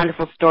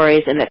wonderful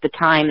stories, and at the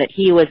time that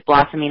he was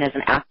blossoming as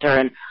an actor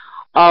and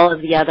all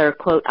of the other,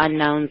 quote,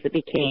 unknowns that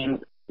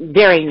became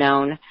very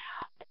known,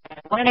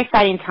 what an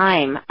exciting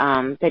time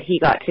that he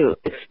got to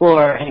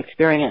explore and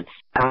experience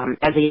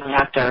as a young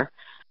actor,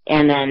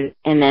 and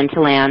then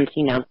to land,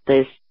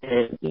 the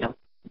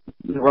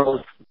role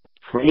of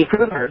Freddy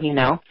Krueger,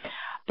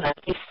 But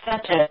he's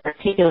such a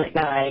articulate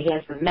guy. He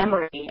has a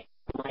memory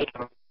like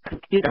a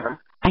computer.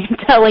 I'm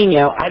telling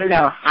you, I don't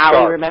know how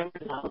he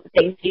remembers all the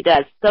things he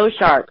does. So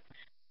sharp.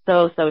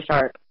 So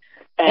sharp.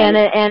 And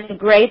a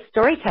great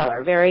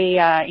storyteller, very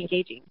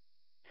engaging.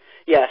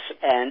 Yes,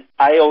 and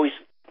I always,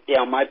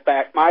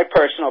 my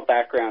personal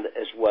background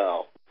as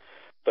well,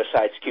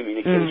 besides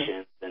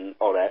communications and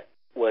all that,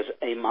 was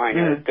a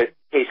minor, in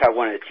case I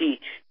wanted to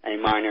teach, a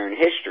minor in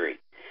history.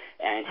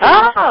 And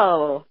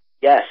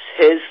yes,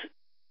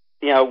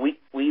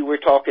 we were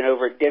talking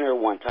over dinner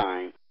one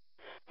time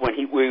when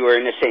we were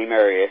in the same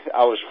area.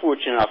 I was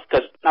fortunate enough,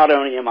 because not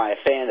only am I a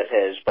fan of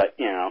his, but,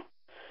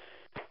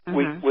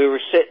 we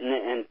were sitting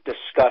and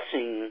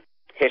discussing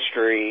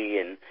history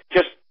and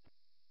just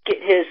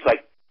get his,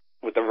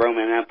 with the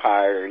Roman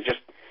Empire, and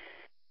just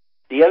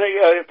the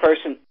other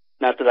person,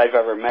 not that I've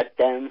ever met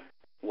them,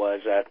 was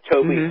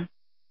Toby.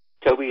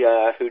 Toby,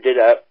 who did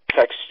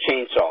Texas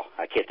Chainsaw.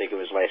 I can't think of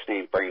his last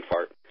name, brain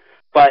fart.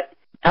 But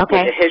with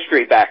the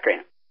history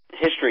background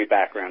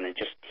and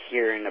just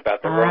hearing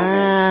about the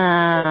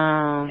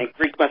Romans and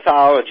Greek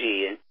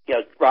mythology, and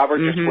Robert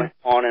just went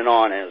on, and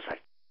it was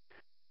like,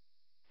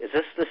 is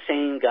this the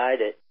same guy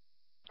that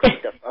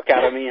kicked the fuck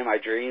out of me in my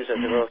dreams as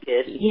a little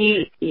kid?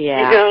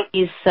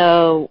 He's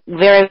so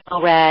very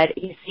well read.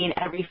 He's seen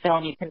every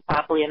film you can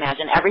possibly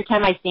imagine. Every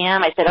time I see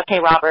him, I said, "Okay,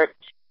 Robert,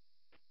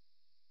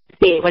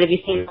 what have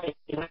you seen?"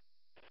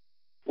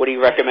 What do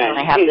you recommend? And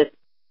I have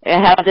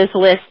this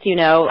list.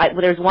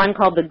 There's one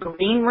called The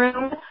Green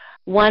Room,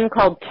 one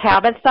called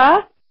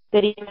Tabitha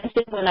that he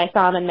mentioned when I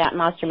saw him in Matt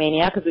Monster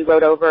Mania, because we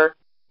rode over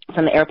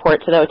from the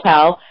airport to the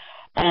hotel,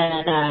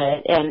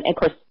 and of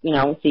course, we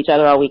see each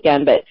other all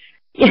weekend. But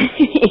so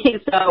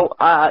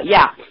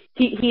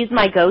he's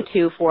my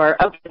go-to for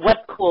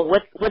what's cool,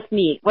 what's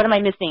neat, what am I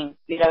missing?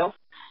 Because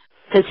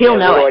he'll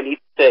know it. What do I need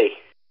to say?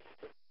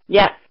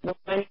 Yeah.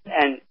 And,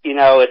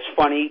 it's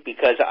funny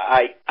because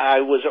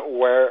I was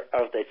aware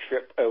of the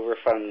trip over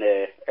from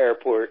the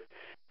airport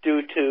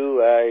due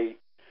to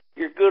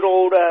your good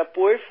old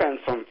boyfriend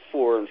from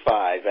 4 and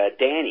 5,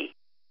 Danny,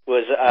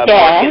 was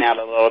marking out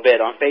a little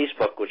bit on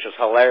Facebook, which was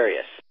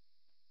hilarious.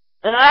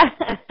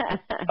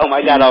 Oh,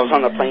 my God, I was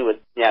on the plane with,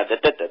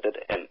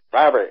 and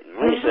Robert and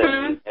Lisa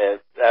and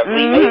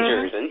Lee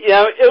Majors, and,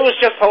 it was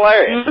just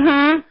hilarious.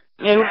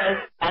 It was.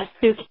 That's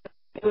too cute.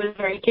 It was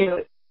very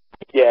cute.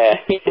 Yeah,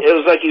 it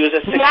was like he was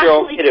a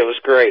 6-year-old kid. It was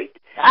great.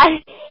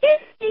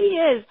 He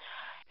is.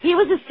 He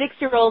was a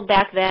 6-year-old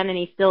back then, and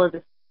he still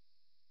is.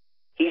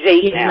 He's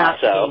 8 now,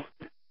 so.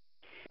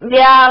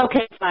 Yeah,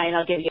 okay, fine.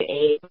 I'll give you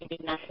 8. Maybe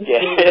 9.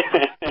 Yeah.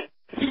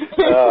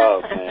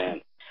 Oh,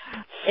 man.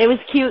 It was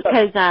cute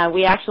because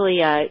we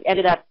actually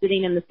ended up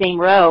sitting in the same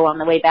row on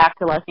the way back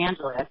to Los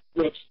Angeles,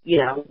 which,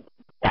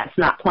 that's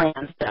not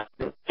planned. So.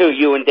 Who,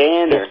 you and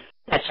Dan? Or?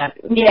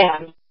 Yeah.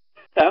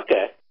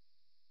 Okay.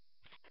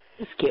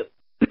 It's cute.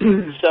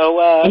 So,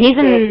 and he's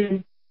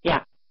in,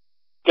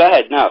 Go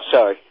ahead. No,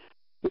 sorry.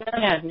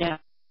 No.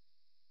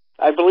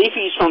 I believe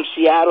he's from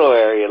Seattle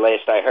area,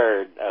 last I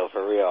heard. Oh,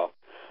 for real.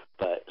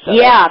 But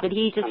but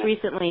he just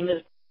recently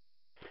moved.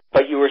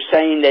 But you were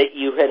saying that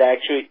you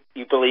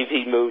believe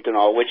he moved and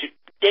all, which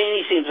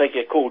Danny seems like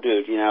a cool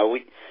dude.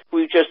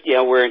 We just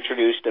we're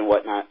introduced and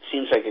whatnot.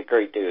 Seems like a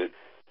great dude.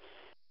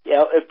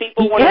 If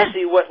people want to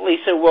see what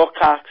Lisa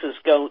Wilcox has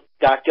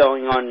got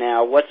going on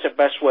now, what's the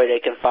best way they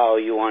can follow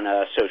you on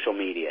social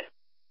media?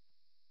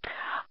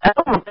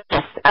 Oh,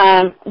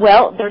 yes.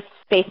 Well, there's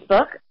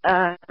Facebook,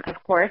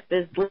 of course.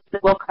 There's Lisa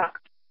Wilcox,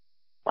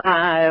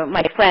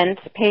 my friend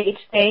page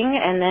thing,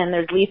 and then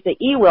there's Lisa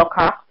E.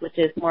 Wilcox, which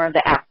is more of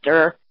the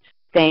actor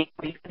thing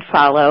you can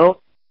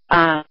follow.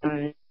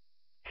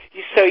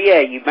 So,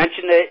 you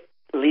mentioned that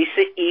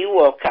Lisa E.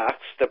 Wilcox,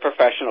 the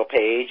professional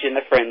page, and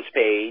the friends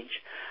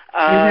page.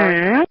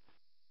 And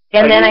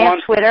then I have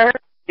Twitter.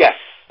 Yes.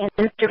 And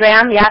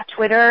Instagram. Yeah,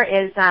 Twitter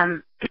is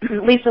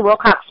Lisa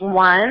Wilcox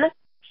 1.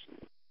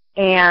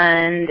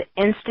 And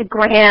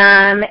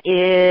Instagram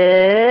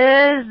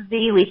is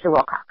the Lisa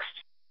Wilcox.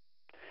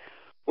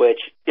 Which,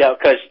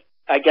 because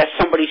I guess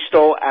somebody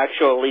stole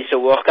actual Lisa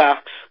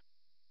Wilcox.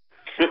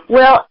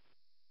 Well,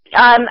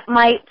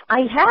 my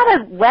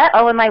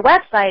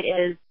website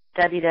is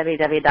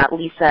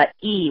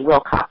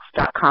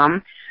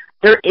www.lisaewilcox.com.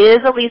 There is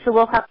a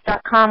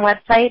lisawilcox.com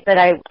website that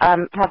I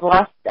have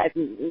lost.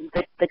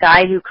 The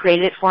guy who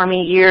created it for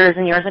me years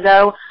and years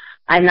ago,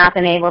 I've not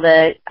been able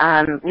to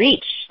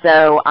reach.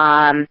 So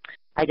I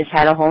just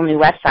had a whole new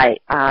website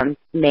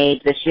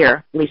made this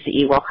year,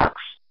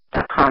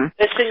 lisaewilcox.com.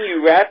 Listen,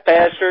 you rat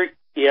bastard.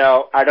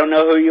 I don't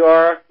know who you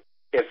are.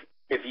 If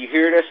you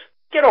hear this,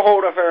 get a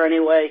hold of her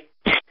anyway.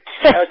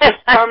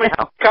 Just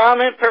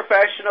common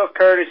professional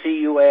courtesy,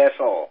 you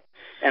asshole.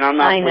 And I'm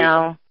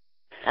not.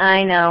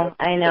 I know.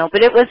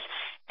 But it was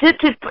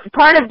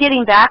part of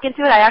getting back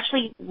into it. I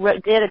actually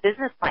did a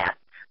business plan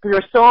because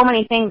there were so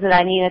many things that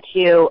I needed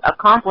to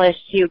accomplish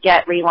to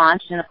get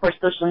relaunched, and of course,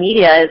 social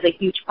media is a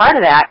huge part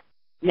of that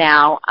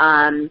now.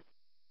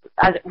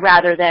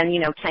 Rather than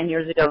 10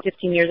 years ago,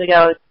 15 years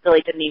ago, it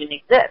really didn't even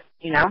exist.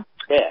 Yeah.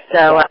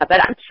 So,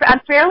 but I'm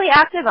fairly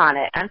active on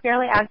it.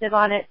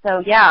 So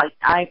yeah,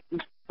 I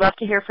love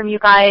to hear from you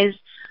guys.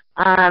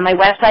 My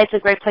website's a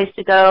great place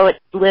to go. It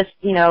lists,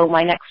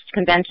 my next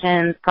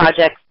conventions,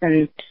 projects,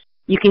 and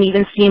you can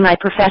even see my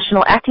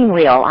professional acting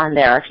reel on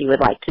there if you would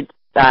like to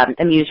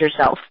amuse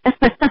yourself. Well,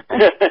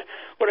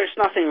 there's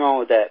nothing wrong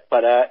with that.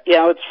 But,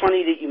 it's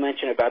funny that you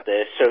mentioned about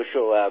the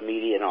social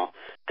media and all,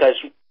 because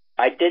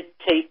I did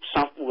tape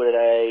something with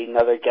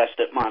another guest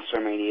at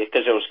Monster Mania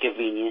because it was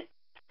convenient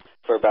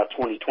for about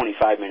 20,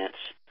 25 minutes,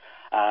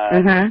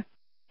 on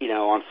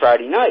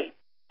Friday night.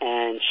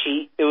 And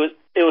it was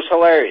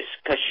hilarious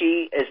because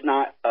she is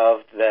not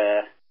of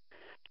the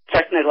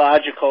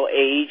technological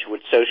age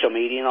with social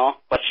media and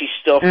all, but she's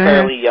still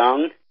fairly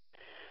young.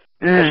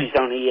 Because she's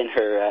only in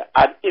her,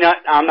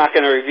 I'm not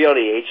going to reveal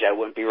the age. That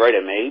wouldn't be right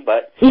of me,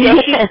 but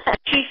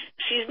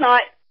she's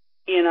not,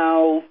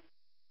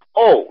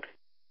 old.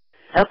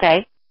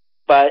 Okay.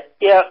 But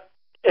yeah,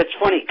 it's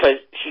funny because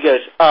she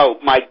goes, "Oh,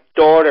 my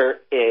daughter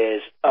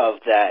is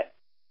of that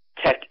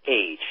tech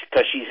age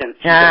because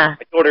my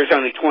daughter's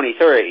only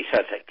 23, so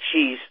it's like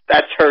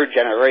that's her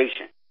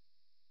generation."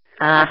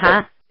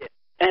 And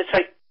it's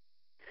like,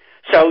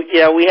 so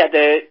we had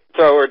to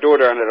throw her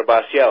daughter under the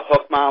bus.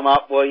 Hook mom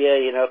up, will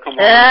you? Come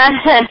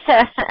on.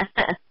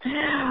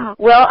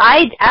 Well,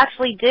 I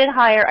actually did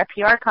hire a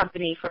PR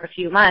company for a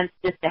few months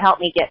just to help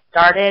me get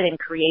started and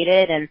create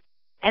it, and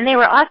they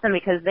were awesome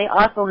because they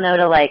also know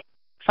to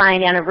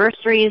find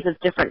anniversaries of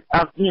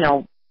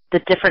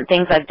the different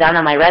things I've done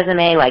on my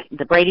resume, like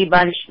the Brady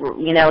Bunch,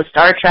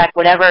 Star Trek,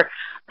 whatever,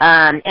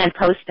 and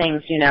post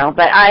things,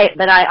 But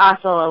I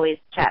also always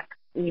check,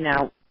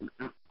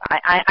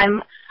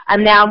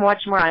 I'm now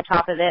much more on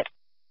top of it,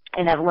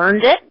 and I've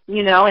learned it,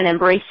 and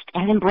embraced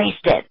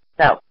it.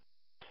 So.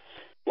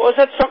 Well, is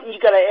that something you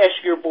got to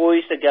ask your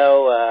boys to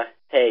go?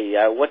 Hey,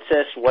 what's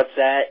this? What's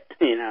that?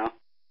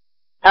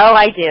 Oh,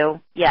 I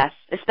do. Yes,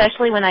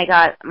 especially when I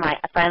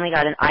finally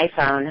got an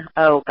iPhone.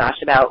 Oh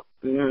gosh, about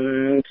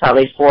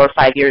probably 4 or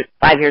 5 years.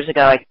 5 years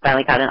ago, I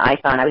finally got an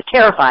iPhone. I was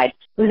terrified.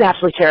 I was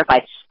absolutely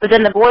terrified. But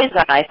then the boys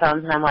got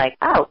iPhones, and I'm like,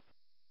 oh,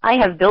 I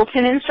have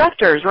built-in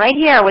instructors right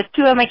here with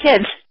 2 of my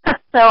kids.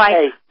 So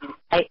I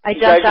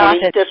jumped off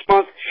it. This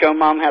month, show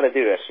mom how to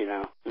do this.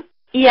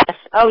 Yes.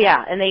 Oh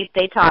yeah, and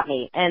they taught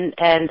me, and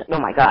oh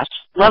my gosh,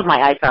 love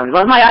my iPhone,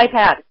 love my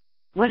iPad.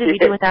 What did we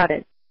do without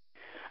it?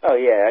 Oh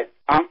yeah,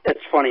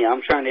 it's funny.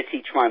 I'm trying to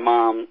teach my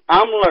mom.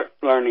 I'm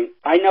learning.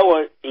 I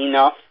know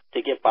enough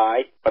to get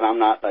by, but I'm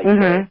not like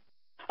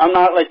I'm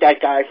not like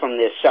that guy from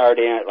the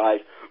Saturday Night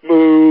Live.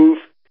 Move,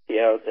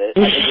 I think it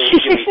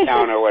was Jimmy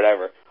Town or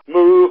whatever.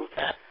 Move.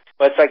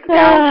 But it's like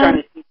now I'm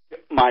trying to teach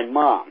my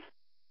mom.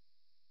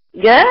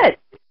 Good.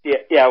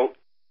 Yeah,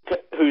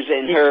 who's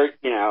in her,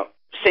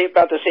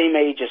 about the same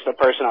age as the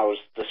person I was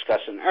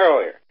discussing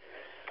earlier.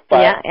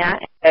 But, yeah.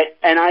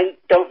 And I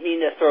don't mean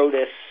to throw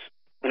this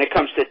when it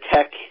comes to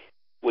tech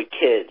with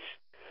kids.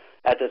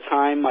 At the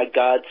time, my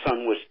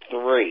godson was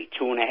 3,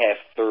 2.5,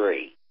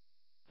 3.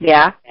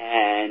 Yeah.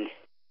 And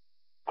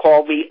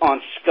called me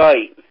on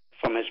Skype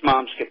from his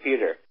mom's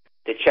computer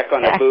to check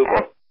on her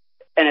boo-boo.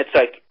 And it's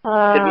like, did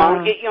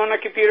mom get you on her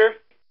computer?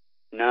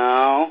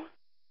 No.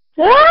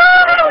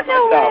 Oh,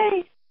 no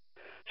way.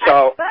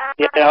 So,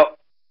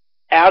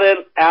 out of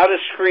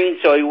screen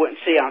so he wouldn't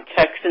see. I'm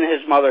texting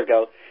his mother,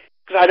 because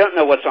I don't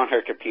know what's on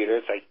her computer.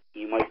 It's like,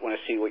 you might want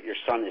to see what your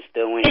son is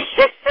doing.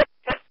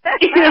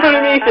 You know what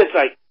I mean? It's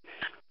like,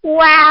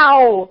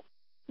 wow.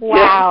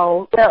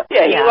 Wow.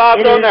 Yeah, he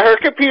logged onto her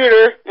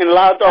computer and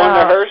logged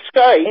onto her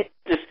Skype.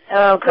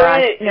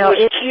 Gosh. It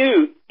was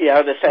cute,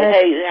 to say,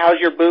 hey, how's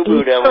your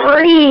boo-boo doing?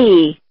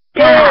 3.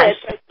 Yeah,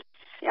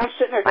 I'm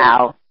sitting there.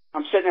 Wow.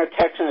 I'm sitting there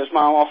texting his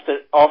mom off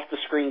the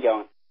screen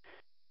going,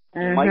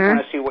 you might want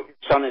to see what your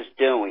son is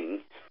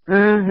doing.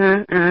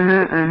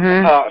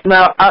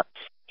 Well,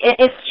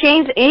 it's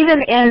changed.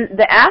 Even in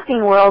the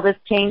acting world,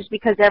 it's changed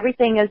because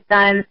everything is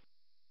done,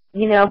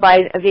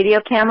 by a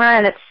video camera,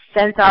 and it's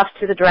sent off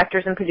to the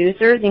directors and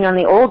producers. In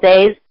the old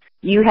days,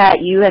 you had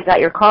got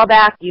your call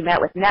back. You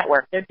met with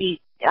network. There'd be,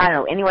 I don't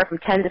know, anywhere from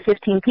 10 to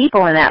 15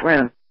 people in that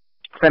room,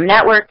 from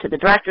network to the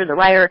director, the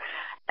writer,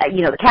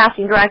 the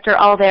casting director,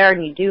 all there,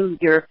 and you do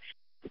your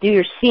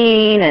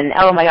scene, and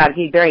oh my God,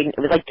 it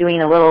was like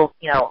doing a little,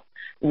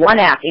 one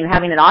act, and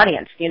having an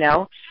audience,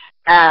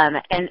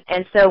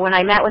 and so when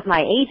I met with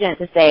my agent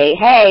to say,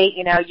 hey,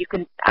 you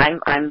can,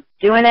 I'm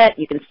doing it,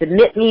 you can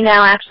submit me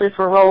now actually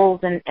for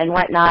roles and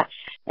whatnot,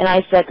 and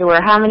I said to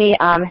her, how many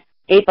 8x10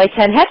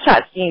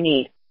 headshots do you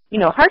need?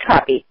 Hard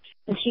copy.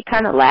 And she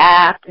kind of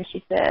laughed and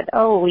she said,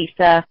 oh,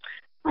 Lisa,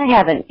 I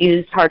haven't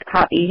used hard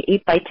copy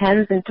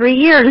 8x10s in 3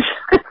 years.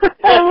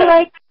 I'm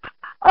like,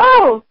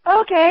 oh,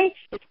 okay.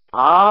 It's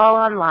all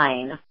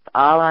online,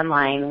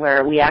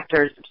 where we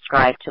actors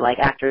subscribe to like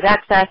Actors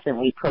Access, and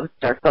we post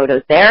our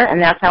photos there,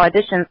 and that's how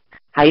auditions,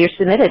 how you're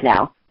submitted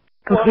now.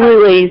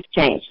 Completely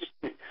changed.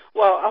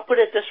 Well, I'll put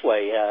it this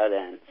way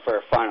then, for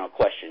a final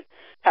question.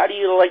 How do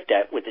you like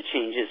that with the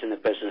changes in the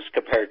business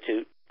compared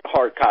to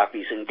hard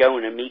copies and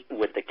going and meeting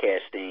with the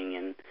casting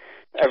and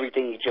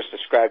everything you just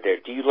described there?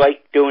 Do you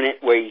like doing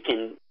it where you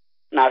can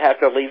not have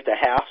to leave the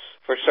house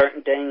for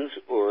certain things,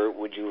 or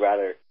would you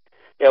rather,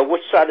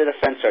 which side of the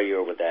fence are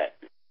you with that?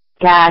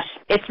 Gosh,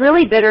 it's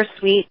really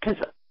bittersweet because,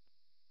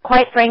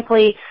 quite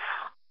frankly,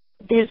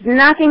 there's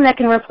nothing that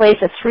can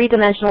replace a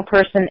three-dimensional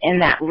person in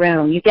that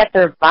room. You get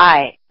their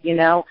vibe, you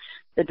know.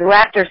 The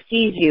director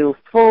sees you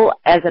full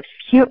as a,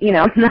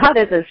 not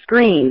as a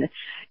screen,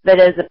 but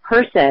as a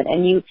person,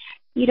 and you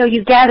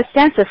get a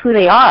sense of who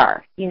they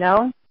are, you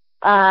know.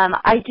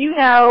 I do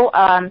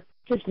know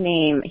his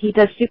name. He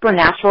does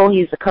Supernatural.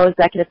 He's a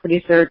co-executive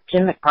producer,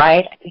 Jim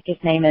McBride, I think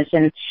his name is,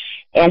 and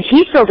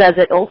he still does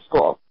it old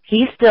school.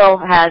 He still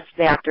has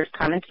the actors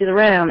come into the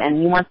room, and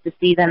he wants to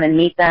see them and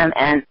meet them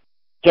and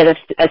get a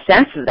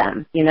sense of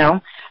them, you know.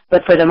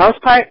 But for the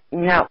most part,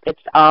 no,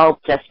 it's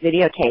all just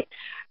videotape.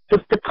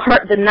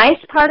 The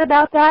nice part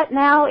about that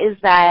now is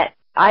that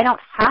I don't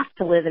have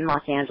to live in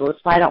Los Angeles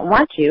if I don't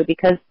want to,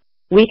 because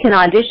we can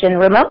audition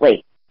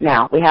remotely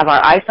now. We have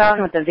our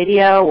iPhone with the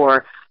video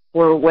or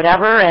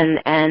whatever, and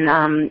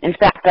in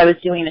fact, I was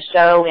doing a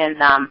show in,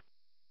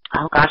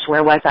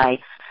 where was I?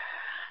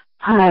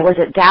 I was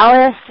at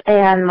Dallas,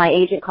 and my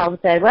agent called and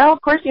said, well,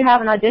 of course you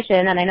have an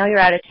audition, and I know you're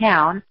out of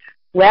town.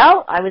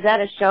 Well, I was at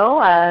a show.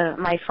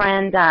 My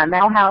friend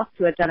Mel House,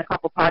 who I've done a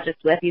couple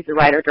projects with, he's a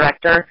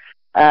writer-director,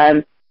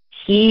 I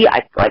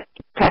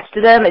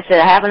texted him. I said,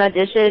 I have an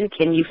audition.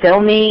 Can you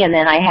film me? And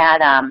then I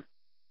had,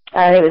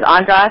 it was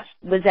Andras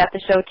was at the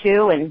show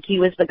too, and he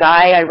was the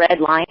guy I read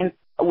lines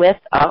with,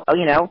 off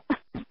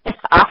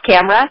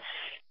camera.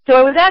 So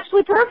it was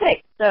actually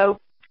perfect. So,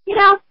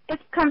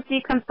 it's come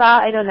see, come saw,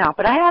 I don't know.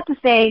 But I have to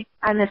say,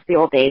 I miss the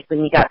old days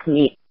when you got to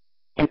meet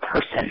in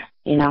person,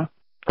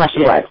 flesh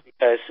and blood.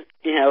 Because,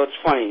 it's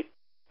funny.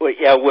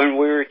 When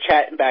we were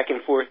chatting back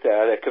and forth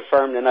to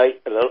confirm the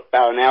night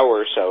about an hour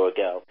or so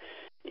ago,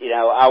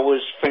 I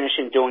was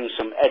finishing doing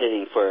some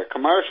editing for a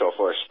commercial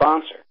for a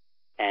sponsor.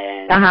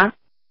 And,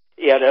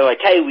 they're like,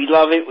 hey, we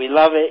love it. We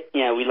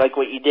like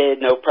what you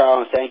did. No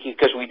problem. Thank you.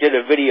 Because we did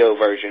a video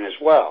version as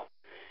well.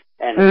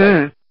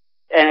 And,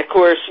 and of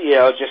course,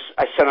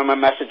 I sent them a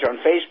message on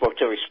Facebook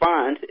to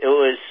respond. It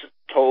was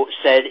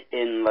said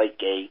in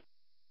like a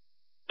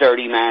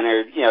dirty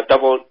manner,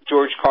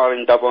 George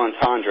Carlin double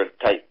entendre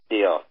type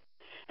deal.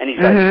 And he's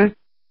like,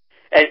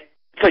 and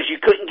because you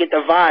couldn't get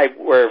the vibe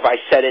where if I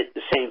said it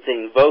the same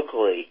thing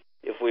vocally,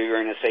 if we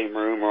were in the same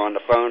room or on the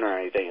phone or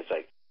anything, it's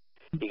like,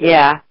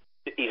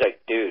 he's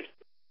like, dude,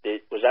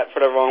 was that for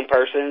the wrong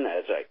person? I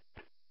was like,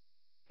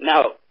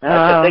 no.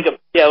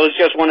 It was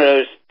just one of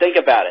those, think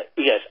about it.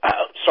 He goes,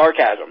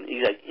 sarcasm.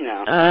 He's like,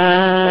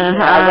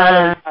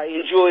 I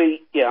enjoy,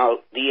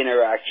 the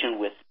interaction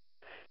with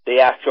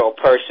the actual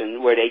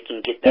person where they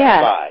can get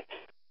that vibe.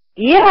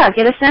 Yeah,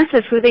 get a sense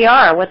of who they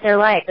are, what they're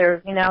like.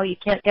 You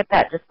can't get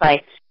that just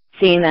by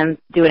seeing them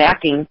do an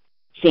acting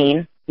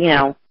scene,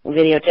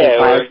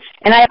 videotape-wise.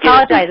 And I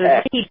apologize, it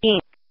was Ricky Dean.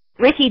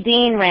 Ricky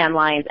Dean ran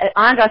lines.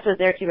 Andras was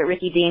there too, but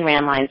Ricky Dean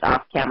ran lines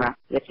off camera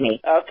with me.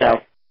 Okay.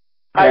 So,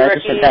 hi,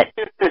 Ricky.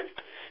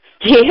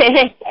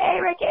 Hey,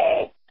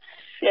 Ricky.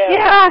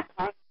 Yeah.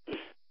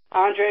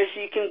 Andres,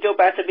 you can go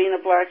back to being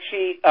a black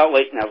sheep. Oh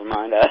wait, never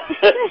mind.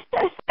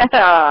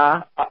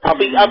 I'll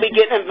be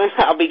getting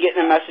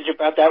a message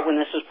about that when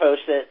this is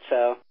posted.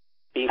 So.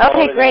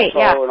 Okay, great.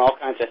 Yeah. And all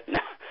kinds of.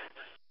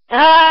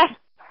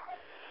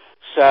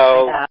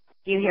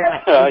 You hear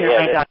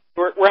my dog.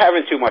 We're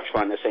having too much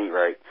fun. This ain't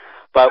right.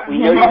 But we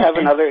know you have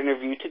another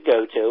interview to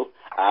go to.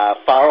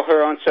 Follow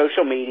her on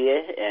social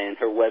media and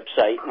her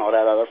website and all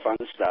that other fun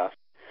stuff.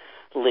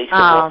 Lisa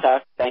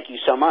Wolftuck, thank you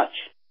so much.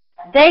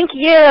 Thank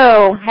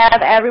you.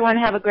 Everyone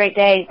have a great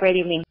day, great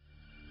evening.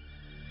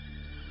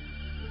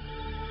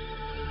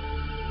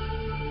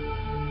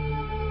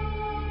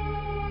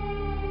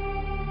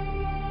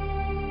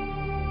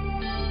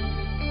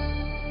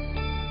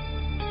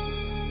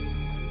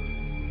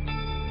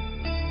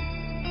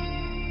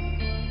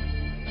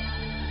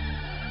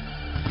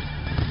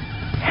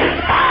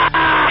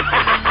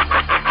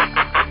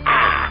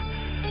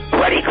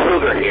 Freddy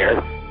Krueger here,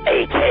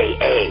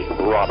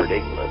 a.k.a. Robert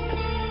England,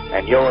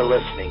 and you're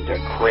listening to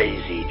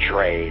Crazy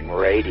Train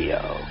Radio.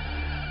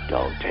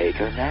 Don't take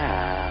a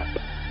nap.